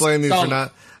 I don't blame you for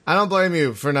not. I don't blame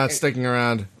you for not sticking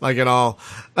around, like, at all.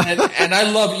 and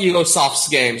I love Egosoft's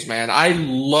games, man. I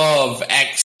love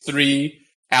X3,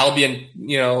 Albion,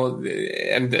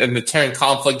 and the Terran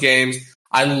Conflict games.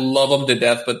 I love them to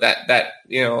death, but that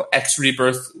X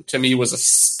Rebirth to me was a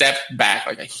step back,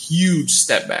 like a huge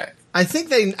step back. I think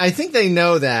they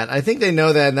know that.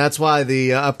 And that's why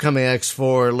the upcoming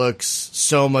X4 looks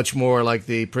so much more like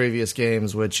the previous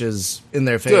games, which is in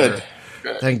their favor.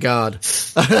 Good. Thank God.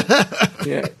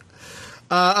 Yeah.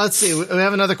 Let's see. We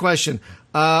have another question.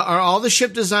 Are all the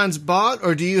ship designs bought,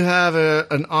 or do you have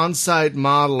an on-site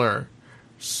modeler?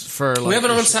 We have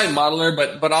an on-site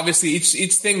modeler, but obviously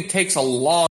each thing takes a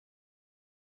long.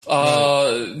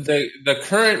 The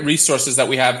current resources that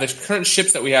we have, the current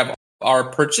ships that we have, are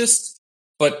purchased,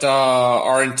 but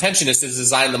our intention is to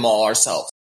design them all ourselves.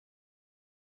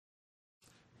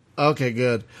 Okay,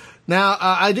 good. Now,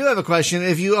 I do have a question.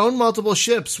 If you own multiple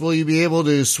ships, will you be able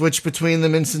to switch between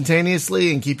them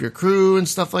instantaneously and keep your crew and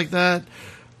stuff like that?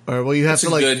 Or will you have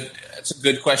That's a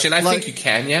good question. I think you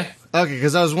can, yeah. Okay,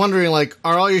 because I was wondering, like,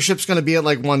 are all your ships going to be at,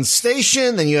 like, one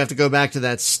station? Then you have to go back to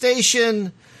that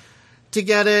station to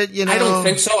get it, I don't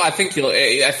think so. I think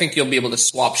you'll be able to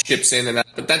swap ships in and out,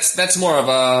 but that's more of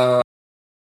a...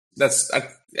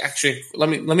 Actually, let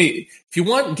me. If you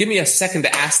want, give me a second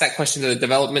to ask that question to the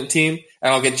development team,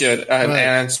 and I'll get you an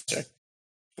answer.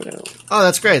 Oh,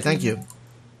 that's great. Thank you.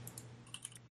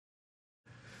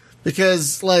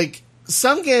 Because, like,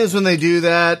 some games when they do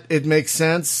that, it makes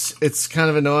sense. It's kind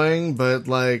of annoying, but,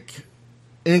 like,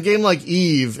 in a game like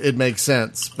Eve, it makes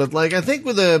sense. But, like, I think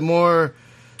with a more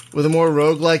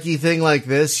roguelike-y thing like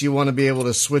this, you want to be able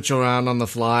to switch around on the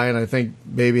fly, and I think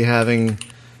maybe having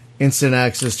instant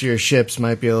access to your ships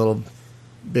might be a little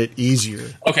bit easier.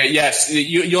 Okay, yes.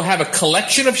 You'll have a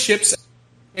collection of ships.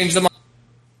 Change them.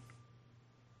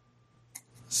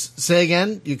 Say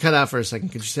again? You cut out for a second.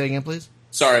 Could you say again, please?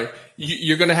 Sorry.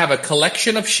 You're going to have a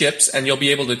collection of ships, and you'll be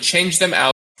able to change them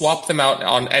out, swap them out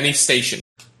on any station.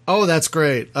 Oh, that's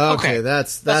great. Okay,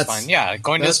 that's fine. Yeah,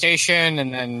 going to the station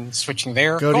and then switching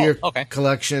there. Go to your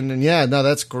collection, and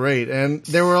that's great. And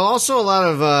there were also a lot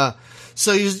of...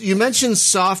 So you mentioned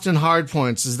soft and hard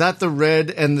points. Is that the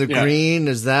red and the green?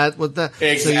 Is that what that?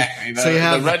 Exactly. So you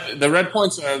have the red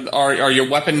points are your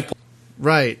weapon points.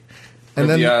 Right, and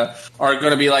then are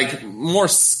going to be like more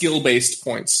skill based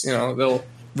points. They'll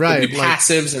be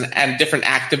passives and different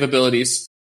active abilities.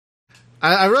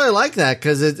 I really like that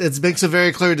because it makes a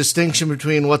very clear distinction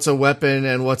between what's a weapon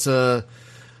and what's not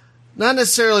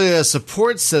necessarily a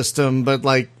support system, but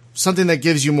like something that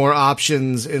gives you more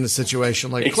options in a situation,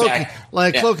 like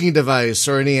cloaking device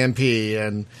or an EMP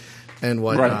and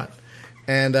whatnot. Right.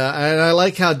 And I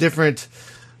like how different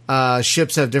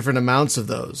ships have different amounts of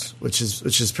those, which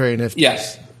is very nifty.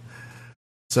 Yes.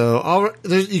 So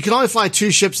you can only fly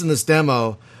 2 ships in this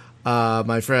demo,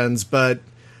 my friends, but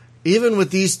even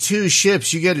with these 2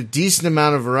 ships, you get a decent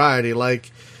amount of variety.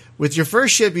 Like with your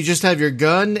first ship, you just have your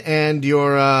gun and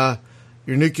your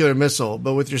nuclear missile.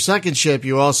 But with your second ship,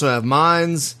 you also have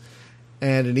mines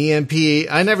and an EMP.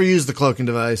 I never use the cloaking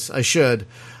device. I should.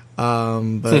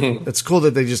 But it's cool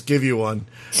that they just give you one.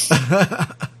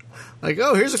 Like,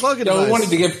 oh, here's a cloaking device.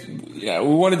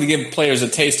 we wanted to give players a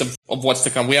taste of what's to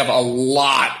come. We have a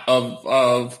lot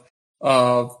of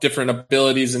different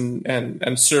abilities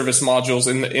and service modules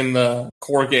in the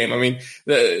core game. I mean,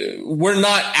 we're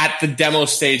not at the demo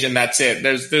stage and that's it.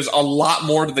 There's a lot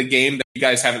more to the game that you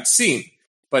guys haven't seen,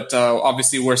 but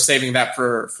obviously we're saving that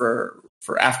for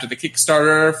after the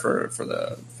Kickstarter for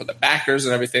the backers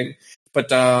and everything. But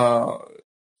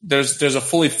there's a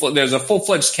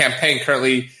full-fledged campaign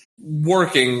currently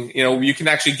working. You can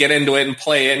actually get into it and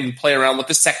play around with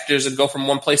the sectors and go from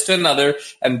one place to another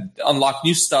and unlock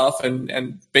new stuff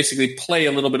and basically play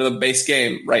a little bit of the base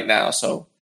game right now. So,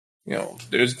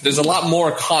 there's a lot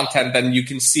more content than you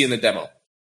can see in the demo.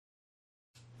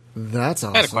 That's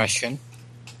awesome. I had a question.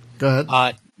 Go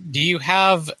ahead. Do you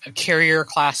have carrier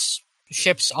class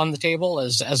ships on the table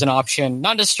as an option?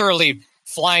 Not necessarily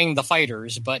flying the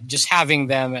fighters, but just having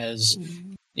them as,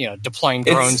 deploying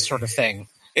drones sort of thing.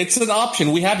 It's an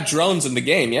option. We have drones in the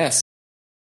game, yes.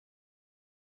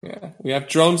 Yeah, we have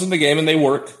drones in the game, and they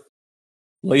work.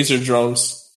 Laser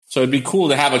drones. So it'd be cool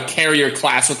to have a carrier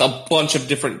class with a bunch of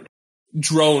different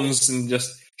drones and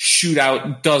just shoot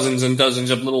out dozens and dozens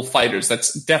of little fighters.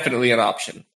 That's definitely an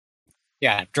option.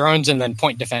 Yeah, drones and then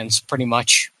point defense pretty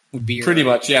much would be Pretty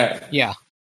much, yeah. Yeah.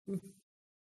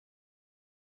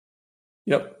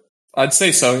 Yep. I'd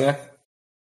say so, yeah.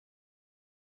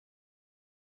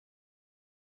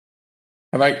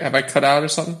 Have I cut out or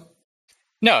something?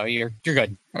 No, you're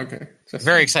good. Okay.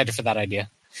 Very excited for that idea.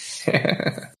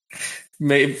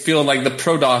 May feel like the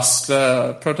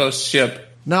Protoss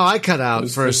ship. No, I cut out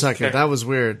for a second. That was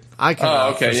weird. I cut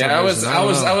out. Okay. Yeah, I was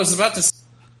about to.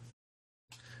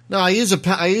 No, I use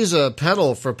a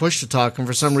pedal for push to talk, and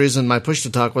for some reason my push to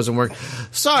talk wasn't working.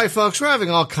 Sorry, folks, we're having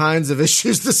all kinds of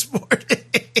issues this morning.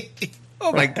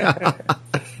 Oh my god,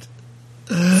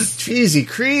 cheesy,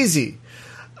 crazy.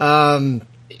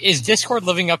 Is Discord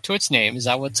living up to its name? Is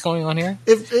that what's going on here?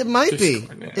 It might be.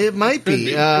 It might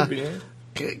be.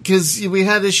 Because we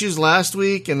had issues last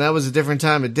week, and that was a different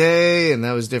time of day, and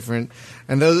that was different.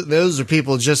 And those are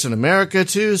people just in America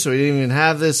too, so we didn't even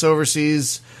have this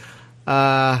overseas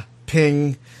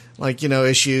ping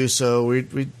issue. So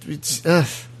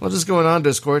what is going on,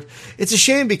 Discord? It's a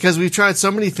shame because we've tried so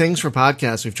many things for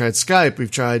podcasts. We've tried Skype, we've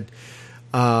tried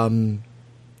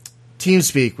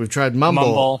TeamSpeak, we've tried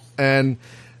Mumble, and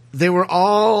they were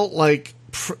all like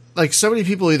so many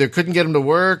people either couldn't get them to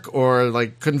work or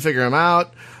couldn't figure them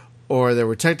out, or there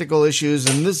were technical issues.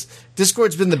 And this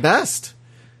Discord's been the best.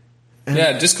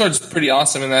 Yeah, Discord's pretty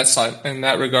awesome in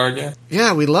that regard. Yeah.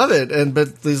 Yeah, we love it.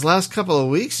 But these last couple of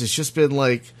weeks, it's just been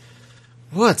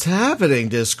what's happening,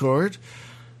 Discord?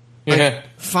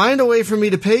 Find a way for me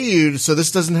to pay you so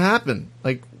this doesn't happen.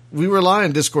 We rely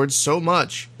on Discord so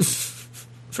much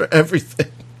for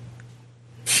everything.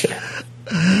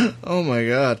 Oh my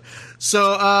god.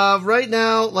 So right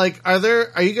now,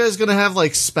 are you guys gonna have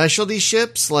specialty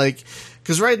ships?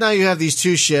 Because right now you have these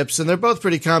two ships and they're both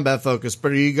pretty combat focused,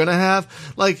 but are you gonna have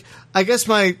I guess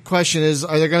my question is,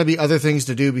 are there gonna be other things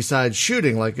to do besides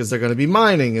shooting? Is there gonna be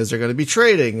mining? Is there gonna be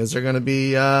trading? Is there gonna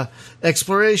be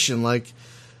exploration?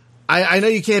 I know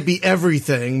you can't be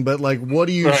everything, but what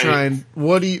are you trying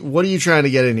to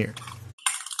get in here?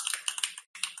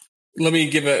 Let me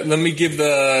give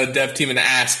the dev team an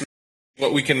ask.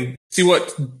 See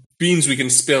what beans we can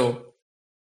spill.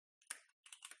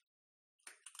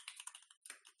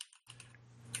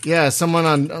 Yeah, someone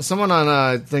on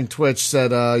I think Twitch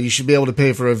said you should be able to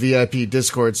pay for a VIP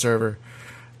Discord server.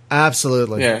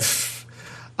 Absolutely. Yeah.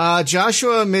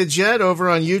 Joshua Midjet over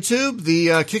on YouTube. The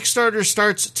Kickstarter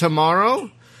starts tomorrow,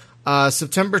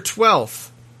 September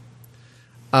 12th.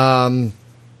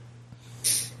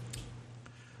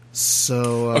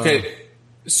 Okay.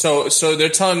 So they're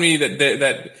telling me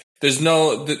that there's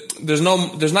not going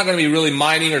to be really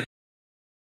mining or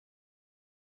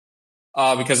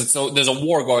because there's a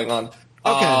war going on.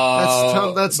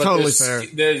 Okay, that's totally fair.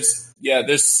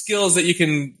 There's skills that you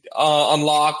can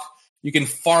unlock. You can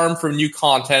farm for new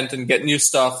content and get new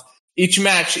stuff. Each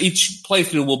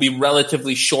playthrough will be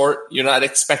relatively short. You're not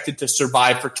expected to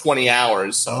survive for 20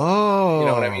 hours. So, you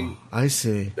know what I mean? I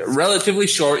see. Relatively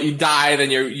short. You die, then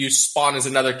you spawn as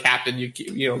another captain.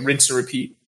 You rinse and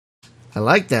repeat. I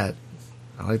like that.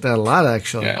 I like that a lot,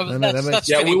 actually.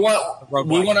 Yeah, we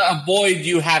want to avoid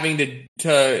you having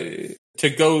to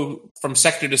go from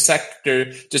sector to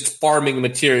sector just farming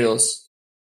materials.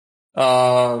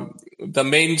 The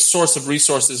main source of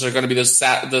resources are going to be the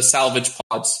salvage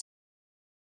pods.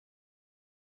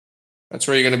 That's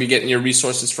where you're going to be getting your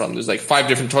resources from. There's 5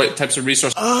 different types of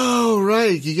resources. Oh,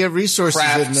 right. You get resources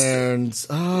in there. And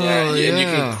you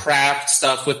can craft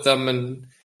stuff with them, and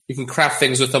you can craft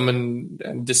things with them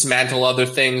and dismantle other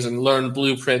things and learn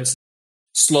blueprints.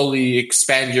 Slowly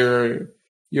expand your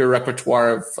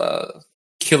repertoire of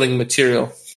killing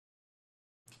material.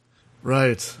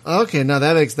 Right. Okay. Now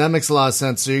that makes a lot of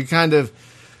sense. So you're kind of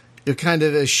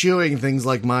eschewing things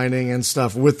like mining and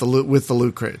stuff with the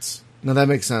loot crates. No, that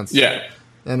makes sense. Yeah,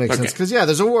 that makes sense because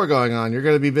there's a war going on. You're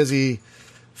going to be busy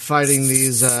fighting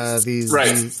these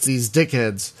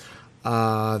dickheads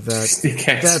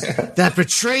that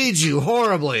betrayed you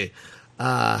horribly.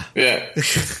 Yeah.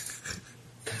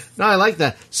 No, I like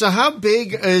that. So how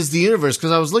big is the universe?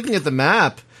 Because I was looking at the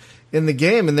map in the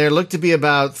game, and there looked to be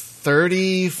about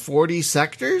 30, 40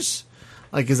 sectors.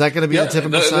 Like, is that going to be the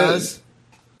typical size?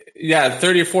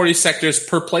 30 or 40 sectors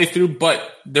per playthrough, but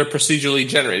they're procedurally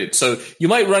generated. So you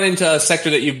might run into a sector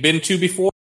that you've been to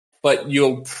before, but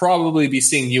you'll probably be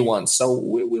seeing new ones. So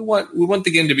we want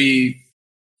the game to be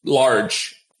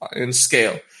large in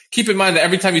scale. Keep in mind that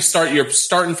every time you start, you're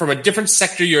starting from a different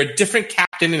sector. You're a different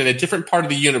captain in a different part of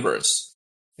the universe.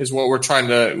 Is what we're trying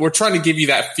to give you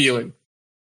that feeling.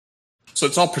 So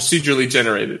it's all procedurally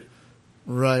generated.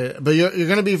 Right, but you're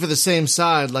going to be for the same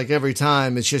side like every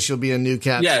time. It's just you'll be a new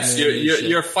captain. Yes,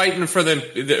 you're fighting for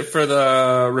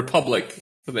the Republic,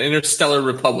 for the Interstellar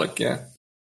Republic. Yeah.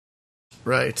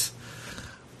 Right.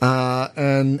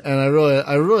 And I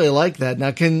really like that.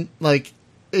 Now,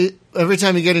 every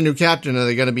time you get a new captain, are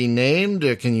they going to be named,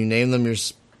 or can you name them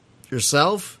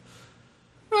yourself?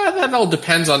 That all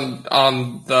depends on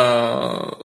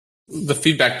the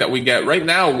feedback that we get. Right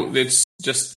now, it's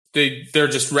just they're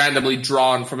just randomly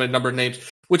drawn from a number of names,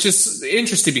 which is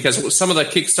interesting because some of the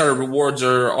Kickstarter rewards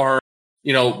are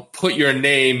put your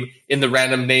name in the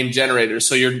random name generator.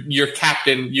 So your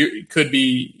captain you could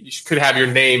have your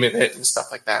name in it and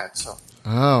stuff like that. So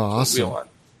awesome.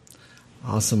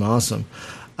 Awesome.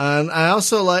 And I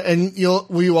also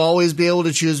will you always be able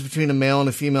to choose between a male and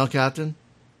a female captain?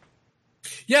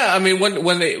 Yeah, I mean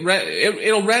when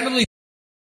it'll randomly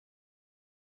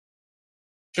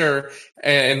sure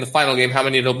in the final game how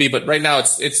many it'll be, but right now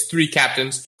it's 3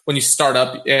 captains when you start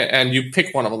up and you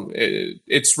pick one of them.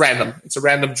 It's random. It's a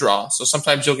random draw. So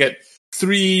sometimes you'll get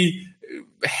 3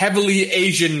 heavily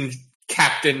Asian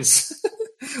captains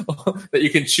that you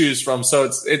can choose from. So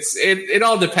it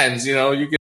all depends, it all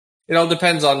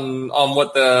depends on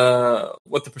what the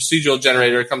procedural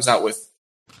generator comes out with.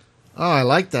 Oh, I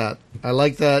like that. I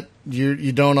like that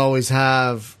you don't always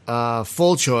have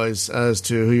full choice as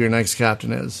to who your next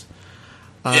captain is.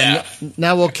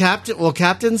 Now, will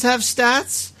captains have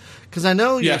stats? Because I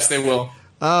know. Yes, they will.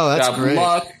 Oh, that's great.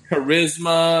 Luck,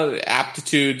 charisma,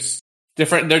 aptitudes.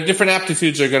 Their different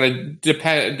aptitudes are going to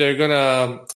depend. They're going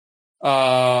to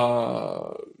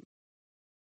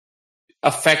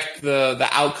affect the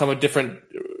outcome of different.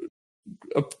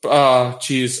 I'm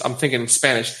thinking in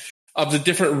Spanish. Of the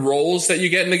different roles that you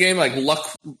get in the game, like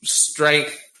luck,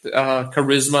 strength,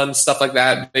 charisma, and stuff like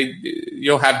that.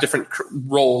 You'll have different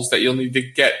roles that you'll need to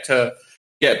get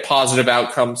positive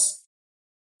outcomes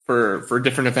for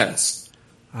different events.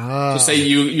 So say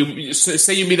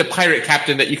you meet a pirate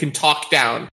captain that you can talk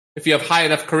down. If you have high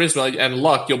enough charisma and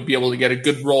luck, you'll be able to get a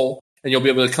good role, and you'll be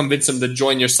able to convince him to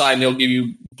join your side, and he'll give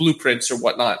you blueprints or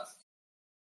whatnot.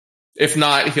 If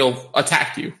not, he'll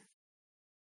attack you.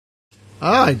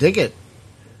 Oh, I dig it.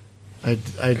 I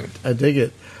dig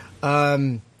it.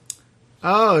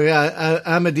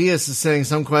 Amadeus is saying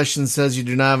some question says you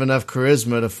do not have enough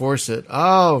charisma to force it.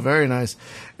 Oh, very nice.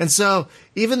 And so,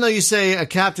 even though you say a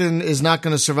captain is not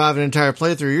going to survive an entire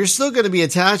playthrough, you're still going to be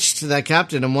attached to that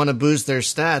captain and want to boost their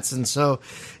stats. And so,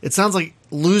 it sounds like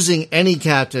losing any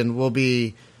captain will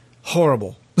be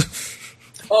horrible.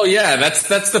 Oh yeah,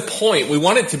 that's the point. We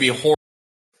want it to be horrible.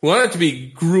 We want it to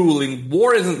be grueling.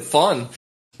 War isn't fun.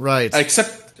 Right.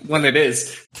 Except when it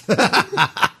is.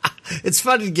 It's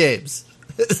fun in games.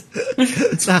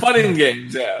 It's fun in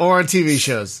games, yeah. Or on TV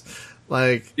shows.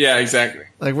 Yeah, exactly.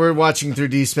 Like we're watching through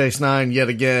Deep Space Nine yet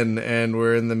again, and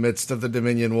we're in the midst of the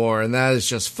Dominion War, and that is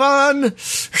just fun.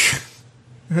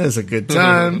 That's a good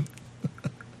time.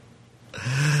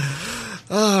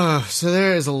 So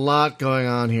there is a lot going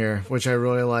on here, which I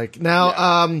really like.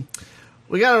 Now,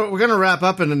 we're gonna wrap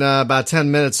up in about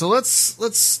 10 minutes. So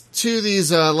let's to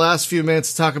these last few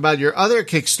minutes talk about your other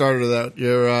Kickstarter that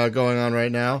you're going on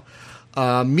right now.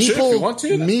 Meeple, sure, if you want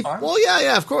to. Well,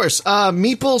 yeah, of course.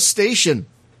 Meeple Station.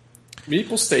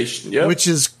 Meeple Station, yeah. Which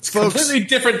is, folks, completely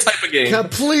different type of game.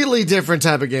 Completely different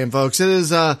type of game, folks. It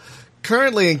is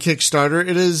currently in Kickstarter.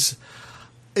 It is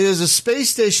a space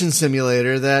station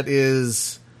simulator that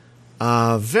is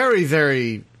very,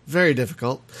 very, very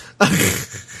difficult.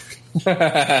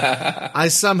 I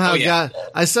somehow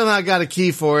got a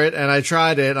key for it, and I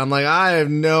tried it. I'm like, I have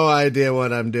no idea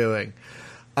what I'm doing.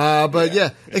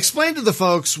 But explain to the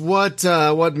folks what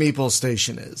Meeple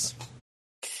Station is.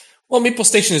 Well, Meeple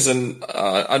Station is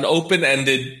an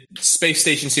open-ended space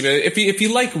station simulator. If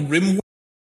you like RimWorld,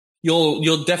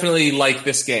 you'll definitely like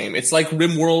this game. It's like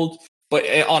RimWorld, but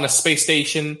on a space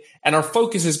station, and our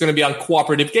focus is going to be on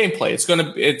cooperative gameplay. It's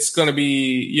going to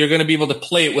be you're going to be able to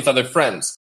play it with other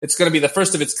friends. It's going to be the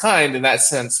first of its kind in that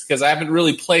sense, because I haven't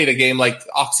really played a game like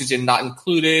Oxygen Not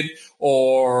Included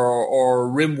or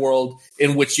RimWorld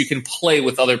in which you can play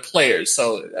with other players.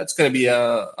 So that's going to be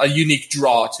a unique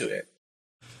draw to it.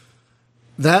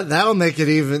 That'll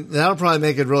probably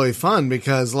make it really fun,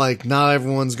 because like not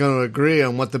everyone's going to agree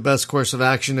on what the best course of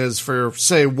action is for,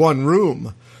 say, one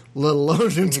room, let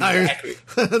alone an entire space.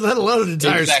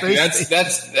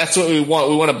 That's what we want.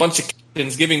 We want a bunch of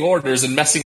captains giving orders and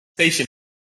messing the station.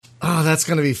 Oh, that's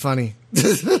going to be funny.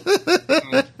 That's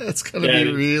going to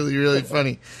be really, really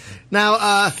funny.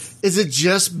 Now, is it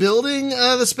just building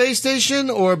the space station,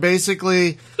 or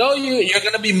basically? No, you're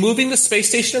going to be moving the space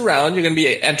station around. You're going to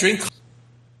be entering.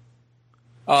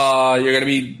 You're going to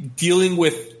be dealing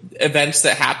with events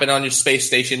that happen on your space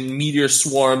station: meteor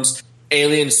swarms,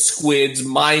 alien squids,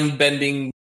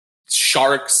 mind-bending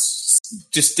sharks,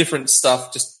 just different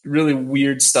stuff, just really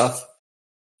weird stuff.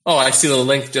 Oh, I see the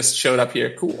link just showed up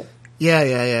here. Cool.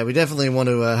 Yeah. We definitely want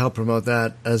to help promote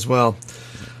that as well.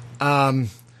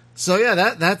 So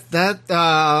yeah,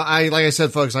 I like I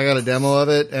said, folks, I got a demo of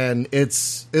it, and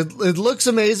it looks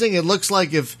amazing. It looks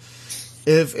like if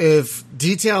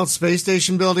detailed space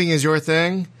station building is your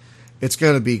thing, it's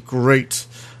going to be great.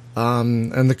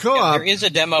 And the co-op, there is a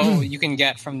demo you can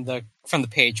get from the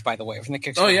page, by the way, from the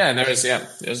Kickstarter. Oh yeah, there's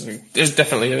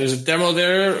a demo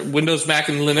there. Windows, Mac,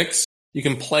 and Linux. You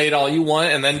can play it all you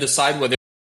want, and then decide whether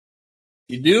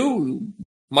you do.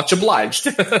 Much obliged,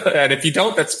 and if you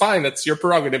don't, that's fine. That's your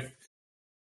prerogative.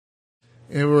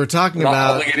 And we were talking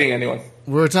about obligating anyone.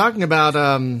 We were talking about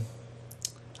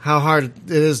how hard it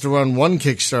is to run one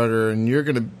Kickstarter, and you're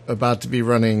about to be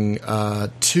running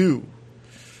 2.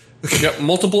 Yep,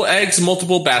 multiple eggs,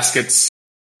 multiple baskets.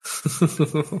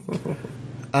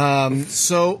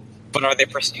 So. But are they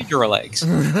procedural eggs?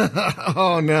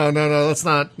 Oh no! Let's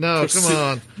not. No, come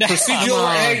on.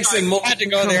 Procedural eggs and had to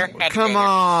go there. Come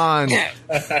on. No,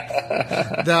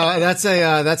 that's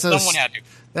a someone had to.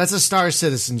 That's a Star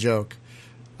Citizen joke.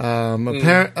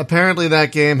 Apparently,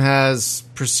 that game has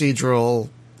procedural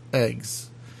eggs,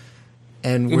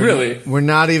 and we're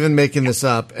not even making this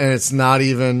up, and it's not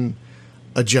even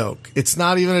a joke. It's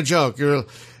not even a joke.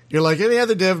 You're like any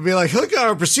other dev would be like, look at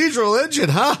our procedural engine.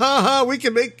 Ha, ha, ha. We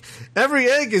can make every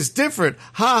egg is different.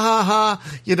 Ha, ha, ha.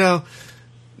 You know,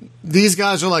 these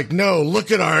guys are like, no,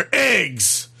 look at our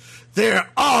eggs. They're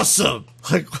awesome.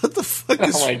 Like, what the fuck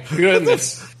is... Oh, my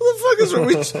goodness. What the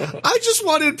fuck is... I just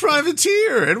wanted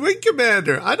Privateer and Wing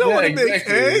Commander. I don't want to make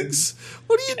eggs.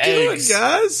 What are you doing,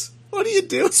 guys? What are you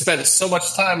doing? Spent so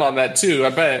much time on that, too,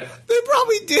 I bet. They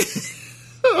probably did.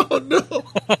 Oh, no.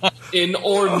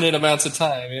 Inordinate amounts of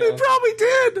time. Yeah. They probably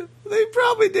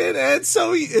did. And it's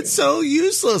so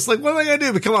useless. Like, what am I going to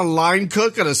do? Become a line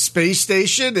cook on a space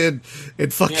station in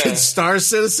fucking Star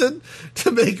Citizen to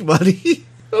make money?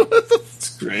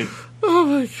 That's great. Oh,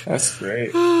 my God. That's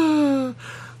great. We're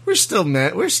still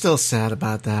mad. We're still sad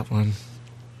about that one.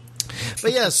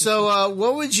 But yeah, so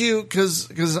what would you...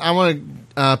 Because I want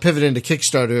to pivot into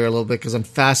Kickstarter a little bit, because I'm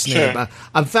fascinated by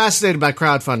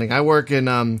crowdfunding. I work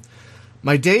in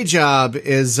my day job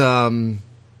is internet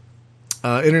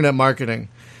marketing,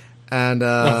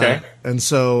 and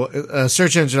so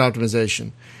search engine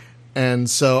optimization, and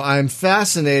so I'm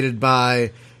fascinated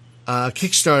by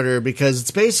Kickstarter because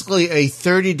it's basically a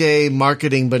 30-day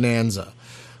marketing bonanza.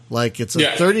 Like, it's a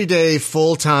 30-day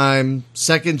full-time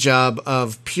second job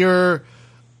of pure,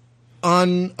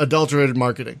 unadulterated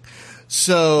marketing.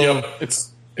 So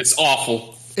it's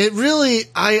awful. It really,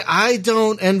 I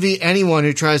don't envy anyone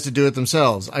who tries to do it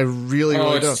themselves. I really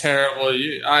don't. It's terrible.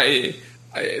 I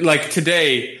like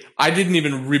today, I didn't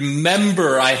even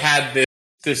remember I had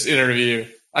this interview.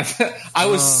 I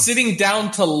was sitting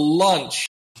down to lunch,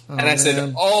 and I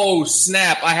said, "Oh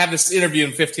snap! I have this interview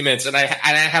in 15 minutes, and I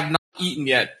have not eaten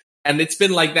yet." And it's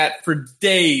been like that for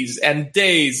days and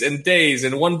days and days,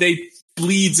 and one day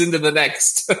bleeds into the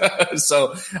next.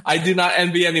 So I do not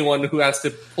envy anyone who has to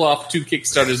pull off 2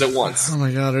 Kickstarters at once. Oh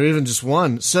my God, or even just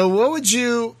one. So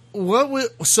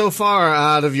so far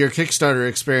out of your Kickstarter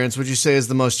experience, would you say is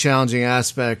the most challenging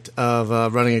aspect of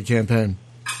running a campaign?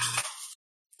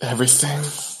 Everything.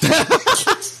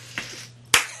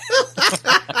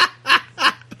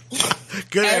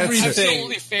 Good everything. answer.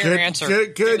 Absolutely fair answer.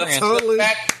 Good. Fair answer. Totally.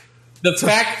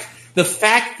 The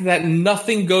fact that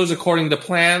nothing goes according to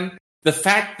plan, the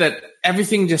fact that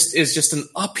everything is just an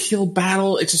uphill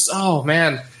battle. It's just, oh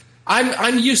man,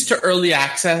 I'm used to early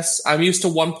access. I'm used to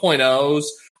 1.0s.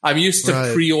 I'm used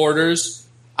to pre-orders.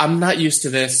 I'm not used to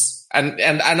this. And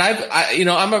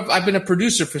I've been a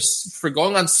producer for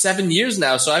going on 7 years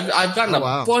now. So I've gotten a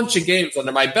bunch of games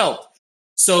under my belt.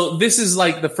 So this is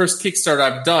like the first Kickstarter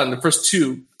I've done, the first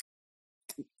two,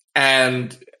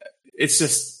 and it's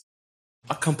just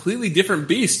a completely different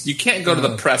beast. You can't go to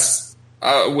the press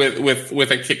with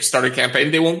a Kickstarter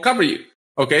campaign; they won't cover you.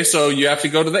 Okay, so you have to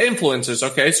go to the influencers.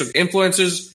 Okay, so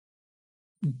influencers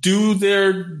do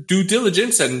their due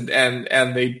diligence and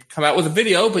they come out with a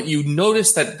video, but you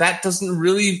notice that doesn't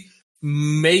really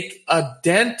make a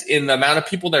dent in the amount of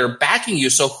people that are backing you.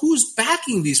 So who's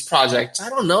backing these projects? I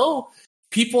don't know.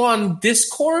 People on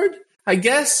Discord, I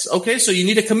guess. Okay, so you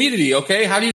need a community. Okay,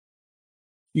 how do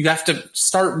you have to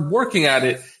start working at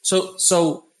it?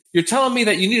 So you're telling me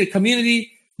that you need a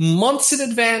community months in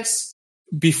advance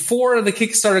before the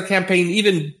Kickstarter campaign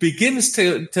even begins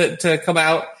to come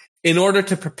out in order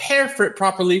to prepare for it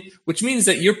properly, which means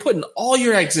that you're putting all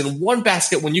your eggs in one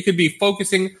basket when you could be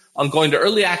focusing on going to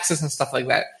early access and stuff like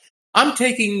that. I'm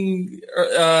taking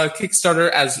Kickstarter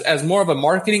as more of a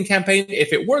marketing campaign.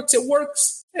 If it works, it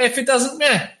works. If it doesn't,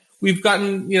 meh. We've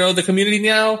gotten, the community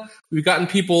now. We've gotten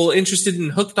people interested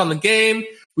and hooked on the game.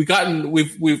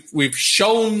 We've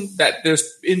shown that there's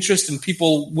interest in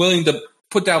people willing to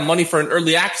put down money for an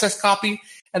early access copy,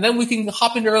 and then we can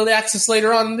hop into early access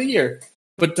later on in the year.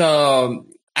 But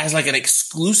as like an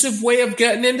exclusive way of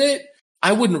getting into it,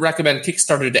 I wouldn't recommend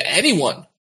Kickstarter to anyone.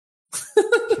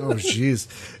 Oh, jeez.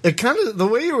 It kind of, the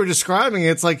way you were describing it,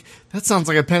 it's like, that sounds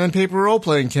like a pen and paper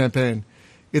role-playing campaign.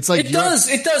 It's like it is.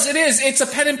 It's a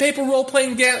pen and paper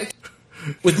role-playing game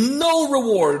with no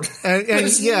reward. And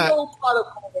no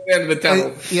product at the end of the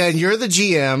tunnel. And you're the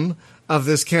GM of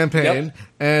this campaign,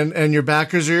 and your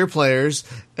backers are your players,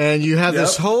 and you have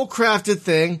this whole crafted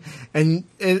thing, and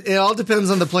it all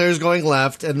depends on the players going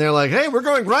left, and they're like, hey, we're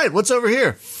going right. What's over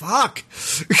here? Fuck.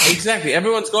 Exactly.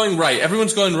 Everyone's going right.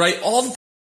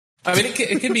 I mean,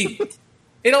 it can be.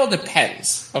 It all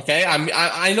depends. Okay.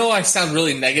 I know I sound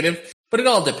really negative, but it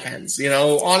all depends.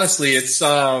 Honestly, it's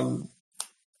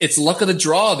luck of the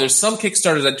draw. There's some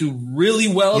Kickstarters that do really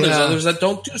well. Yeah. There's others that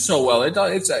don't do so well.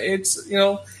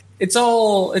 It's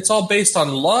all based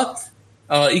on luck,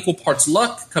 equal parts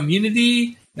luck,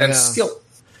 community, and skill.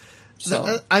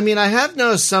 So, I mean, I have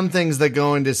noticed some things that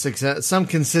go into success, some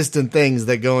consistent things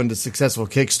that go into successful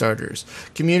Kickstarters.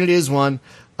 Community is one.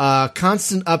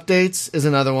 Constant updates is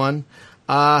another one.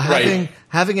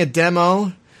 Having a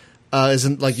demo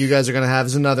isn't like you guys are going to have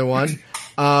is another one.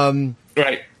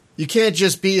 Right. You can't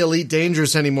just be Elite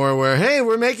Dangerous anymore where, hey,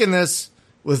 we're making this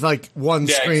with like one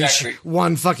fucking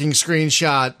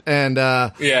screenshot and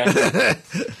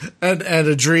and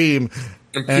a dream.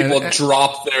 And people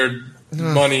drop their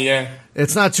money,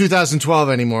 It's not 2012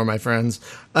 anymore, my friends.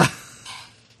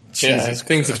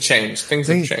 Things have changed.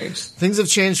 Things have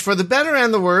changed for the better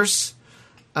and the worse.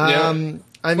 I mean,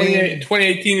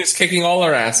 2018 is kicking all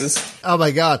our asses. Oh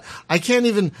my god, I can't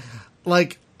even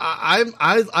like.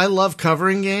 I love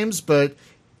covering games, but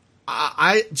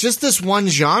I just this one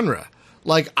genre.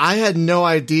 Like, I had no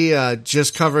idea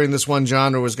just covering this one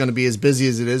genre was going to be as busy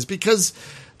as it is because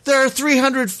there are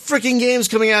 300 freaking games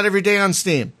coming out every day on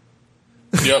Steam.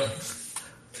 Yep.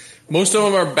 Most of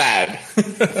them are bad.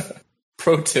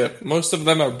 Pro tip. Most of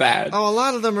them are bad. Oh, a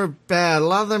lot of them are bad. A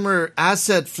lot of them are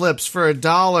asset flips for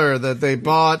 $1 that they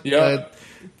bought at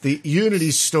the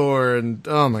Unity store. And,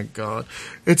 oh, my God.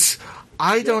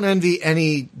 I don't envy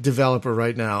any developer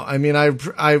right now. I mean,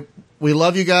 we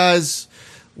love you guys.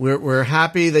 We're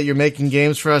happy that you're making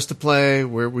games for us to play.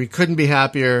 We couldn't be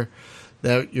happier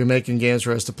that you're making games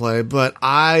for us to play. But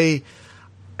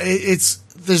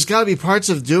there's got to be parts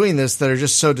of doing this that are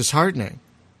just so disheartening.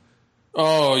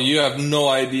 Oh, you have no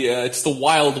idea. It's the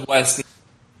Wild West.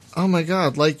 Oh my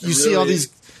God! Like you see all these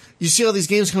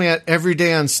games coming out every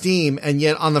day on Steam, and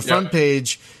yet on the front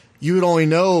page, you would only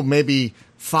know maybe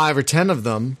 5 or 10 of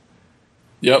them.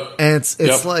 Yep. And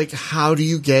it's like, how do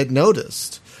you get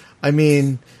noticed? I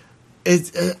mean,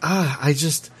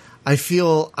 I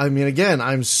feel, I mean, again,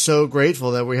 I'm so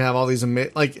grateful that we have all these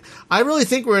like, I really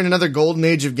think we're in another golden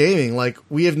age of gaming. Like,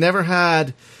 we have never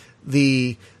had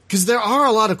because there are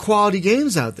a lot of quality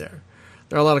games out there.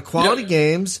 There are a lot of quality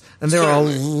games, and there are a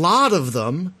lot of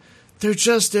them. They're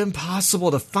just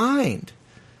impossible to find.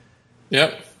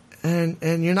 Yep. And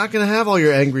you're not going to have all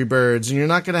your Angry Birds, and you're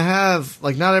not going to have,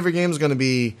 like, not every game is going to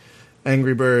be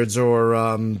Angry Birds or,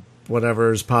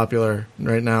 whatever is popular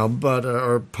right now, but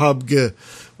or PUBG,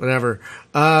 whatever.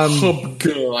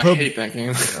 PUBG, I hate that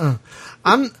game.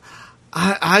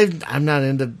 I'm not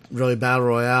into really battle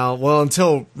royale. Well,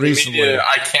 until recently,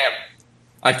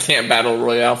 I can't battle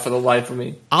royale for the life of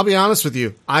me. I'll be honest with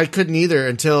you, I couldn't either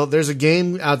until there's a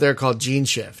game out there called Gene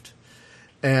Shift,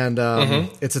 and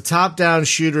it's a top-down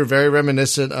shooter, very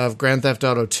reminiscent of Grand Theft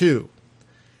Auto 2.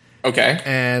 Okay,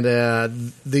 and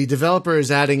the developer is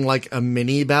adding like a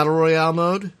mini battle royale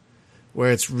mode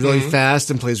where it's really fast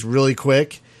and plays really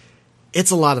quick. It's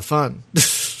a lot of fun.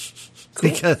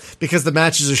 Cool. because the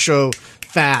matches are so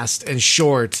fast and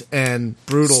short and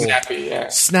brutal.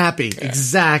 Snappy, yeah.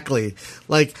 Exactly.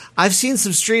 Like, I've seen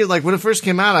some streams, like when it first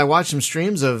came out, I watched some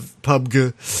streams of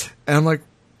PUBG, and I'm like,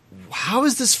 how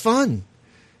is this fun?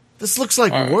 This looks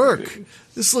like work. Dude.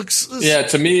 This looks...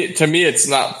 to me, it's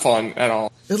not fun at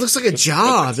all. It looks like a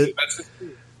job.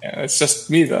 It's just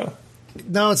me, though.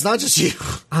 No, it's not just you.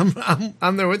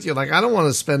 I'm there with you. Like, I don't want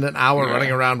to spend an hour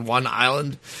running around one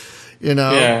island, you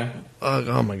know? Yeah.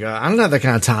 Oh my God. I don't have that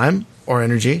kind of time or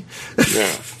energy.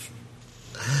 Yeah.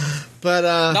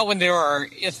 But not when there are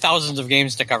thousands of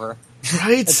games to cover.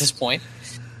 Right? At this point.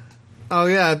 Oh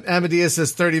yeah, Amadeus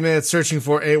says 30 minutes searching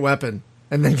for a weapon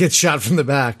and then gets shot from the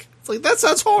back. It's like, that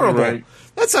sounds horrible. Right.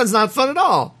 That sounds not fun at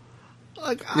all.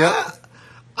 Like,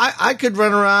 I could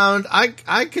run around.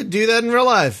 I could do that in real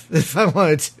life if I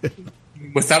wanted to.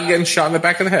 Without getting shot in the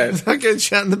back of the head. Without getting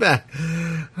shot in the back.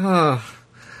 Oh.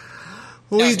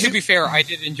 Well, to be fair, I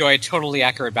did enjoy Totally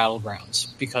Accurate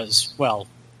Battlegrounds because, well,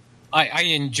 I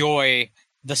enjoy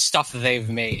the stuff they've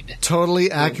made.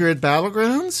 Totally Accurate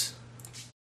Battlegrounds?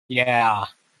 Yeah.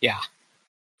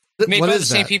 Made what by is the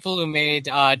same that? people who made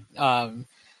that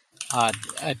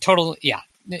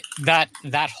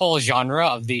whole genre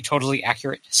of the Totally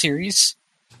Accurate series.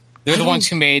 They're the ones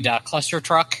who made Cluster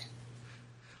Truck.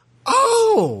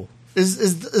 Oh!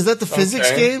 Is that the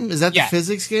physics game? Is that the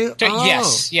physics game?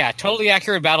 Yes, yeah. Totally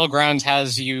Accurate Battlegrounds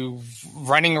has you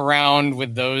running around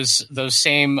with those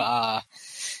same the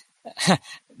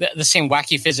same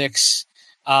wacky physics.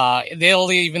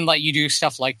 They'll even let you do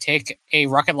stuff like take a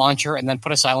rocket launcher and then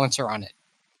put a silencer on it.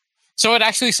 So it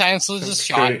actually silences the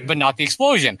shot, but not the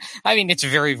explosion. I mean, it's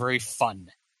very, very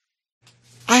fun.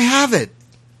 I have it.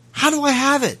 How do I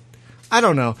have it? I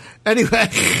don't know. Anyway.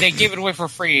 They gave it away for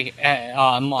free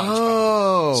on launch.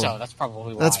 Oh. So that's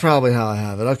probably why. That's probably how I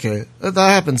have it. Okay. That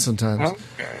happens sometimes.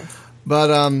 Okay. But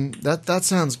that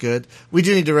sounds good. We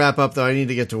do need to wrap up, though. I need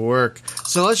to get to work.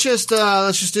 So let's just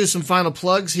do some final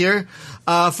plugs here.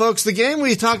 Folks, the game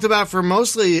we talked about for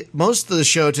most of the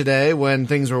show today when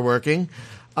things were working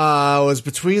was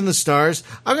Between the Stars.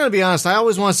 I'm going to be honest. I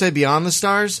always want to say Beyond the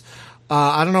Stars.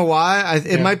 I don't know why.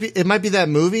 It might be that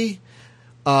movie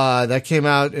that came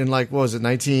out in, like, what was it,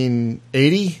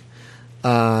 1980?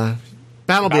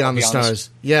 Battle Beyond the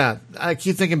Stars. Yeah, I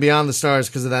keep thinking Beyond the Stars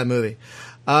because of that movie.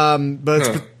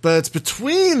 But it's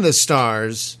Between the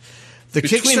Stars.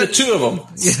 Between the two of them.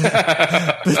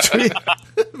 Yeah.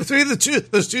 between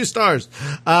those two stars.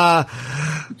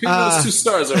 Between those two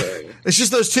stars, all right. It's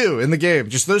just those two in the game.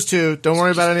 Just those two. Don't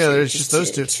worry about any others. Just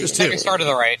those two. Just two. Second star to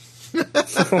the right.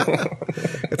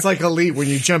 It's like Elite when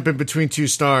you jump in between two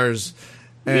stars,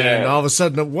 and all of a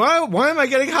sudden, why am I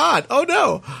getting hot? Oh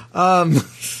no.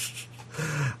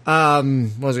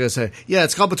 What was I going to say? Yeah,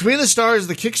 it's called Between the Stars.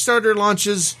 The Kickstarter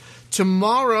launches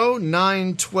tomorrow,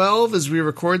 9/12, as we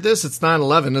record this. It's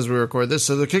 9/11 as we record this.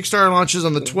 So the Kickstarter launches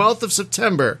on the 12th of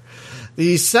September.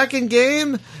 The second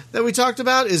game that we talked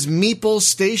about is Meeple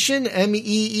Station,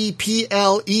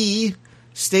 MEEPLE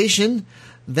Station.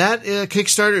 That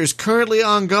Kickstarter is currently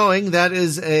ongoing. That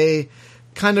is a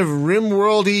kind of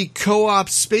RimWorld-y co-op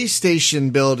space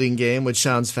station building game, which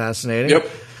sounds fascinating. Yep.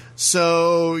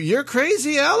 So you're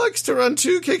crazy, Alex, to run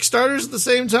two Kickstarters at the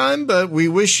same time, but we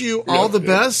wish you all the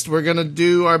best. We're going to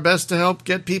do our best to help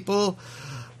get people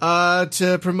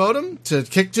to promote them, to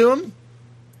kick to them.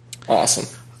 Awesome.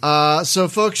 So,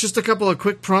 folks, just a couple of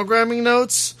quick programming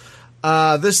notes.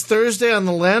 This Thursday on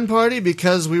the LAN party,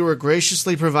 because we were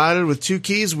graciously provided with 2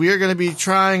 keys, we are going to be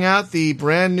trying out the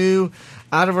brand new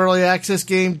out of early access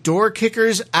game Door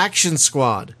Kickers Action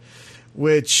Squad,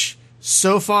 which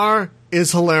so far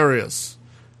is hilarious.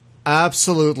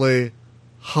 Absolutely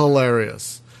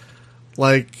hilarious.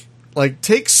 Like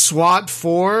take SWAT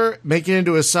 4, make it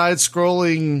into a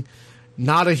side-scrolling,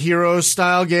 not a hero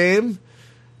style game,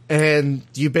 and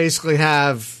you basically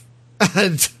have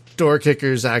Door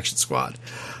Kickers Action Squad.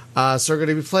 So we're going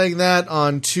to be playing that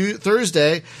on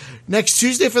Thursday. Next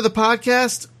Tuesday for the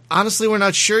podcast, honestly, we're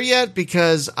not sure yet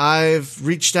because I've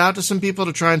reached out to some people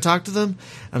to try and talk to them.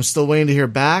 I'm still waiting to hear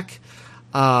back.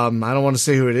 I don't want to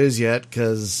say who it is yet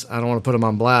because I don't want to put him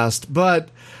on blast. But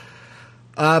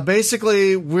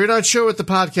basically, we're not sure what the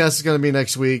podcast is going to be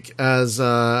next week as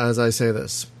I say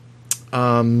this.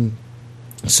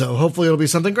 So hopefully it'll be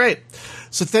something great.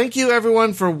 So thank you,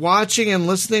 everyone, for watching and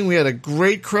listening. We had a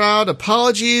great crowd.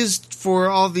 Apologies for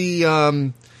all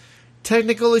the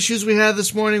technical issues we had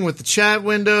this morning with the chat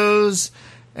windows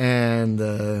and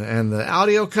the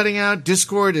audio cutting out.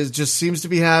 Discord just seems to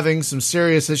be having some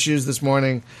serious issues this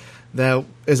morning that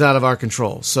is out of our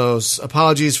control. So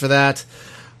apologies for that.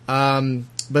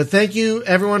 But thank you,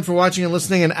 everyone, for watching and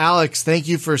listening. And Alex, thank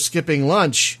you for skipping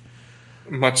lunch.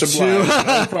 Much obliged.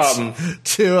 No problem.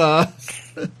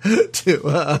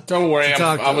 Don't worry,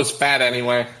 I was fat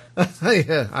anyway.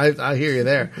 Yeah, I hear you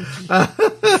there. But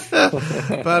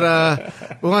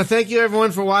we want to thank you,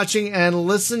 everyone, for watching and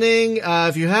listening.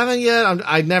 If you haven't yet,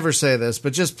 I'd never say this,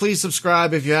 but just please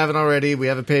subscribe if you haven't already. We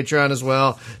have a Patreon as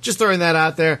well. Just throwing that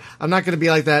out there. I'm not going to be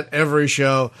like that every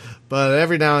show, but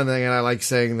every now and then I like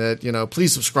saying that,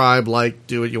 please subscribe,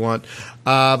 do what you want.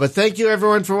 But thank you,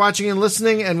 everyone, for watching and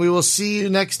listening, and we will see you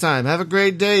next time. Have a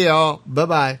great day, y'all.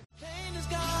 Bye-bye.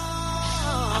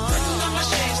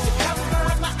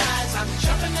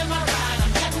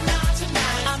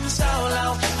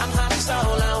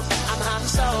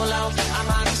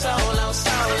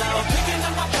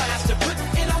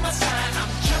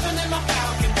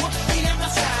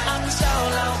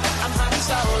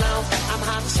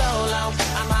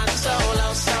 I'm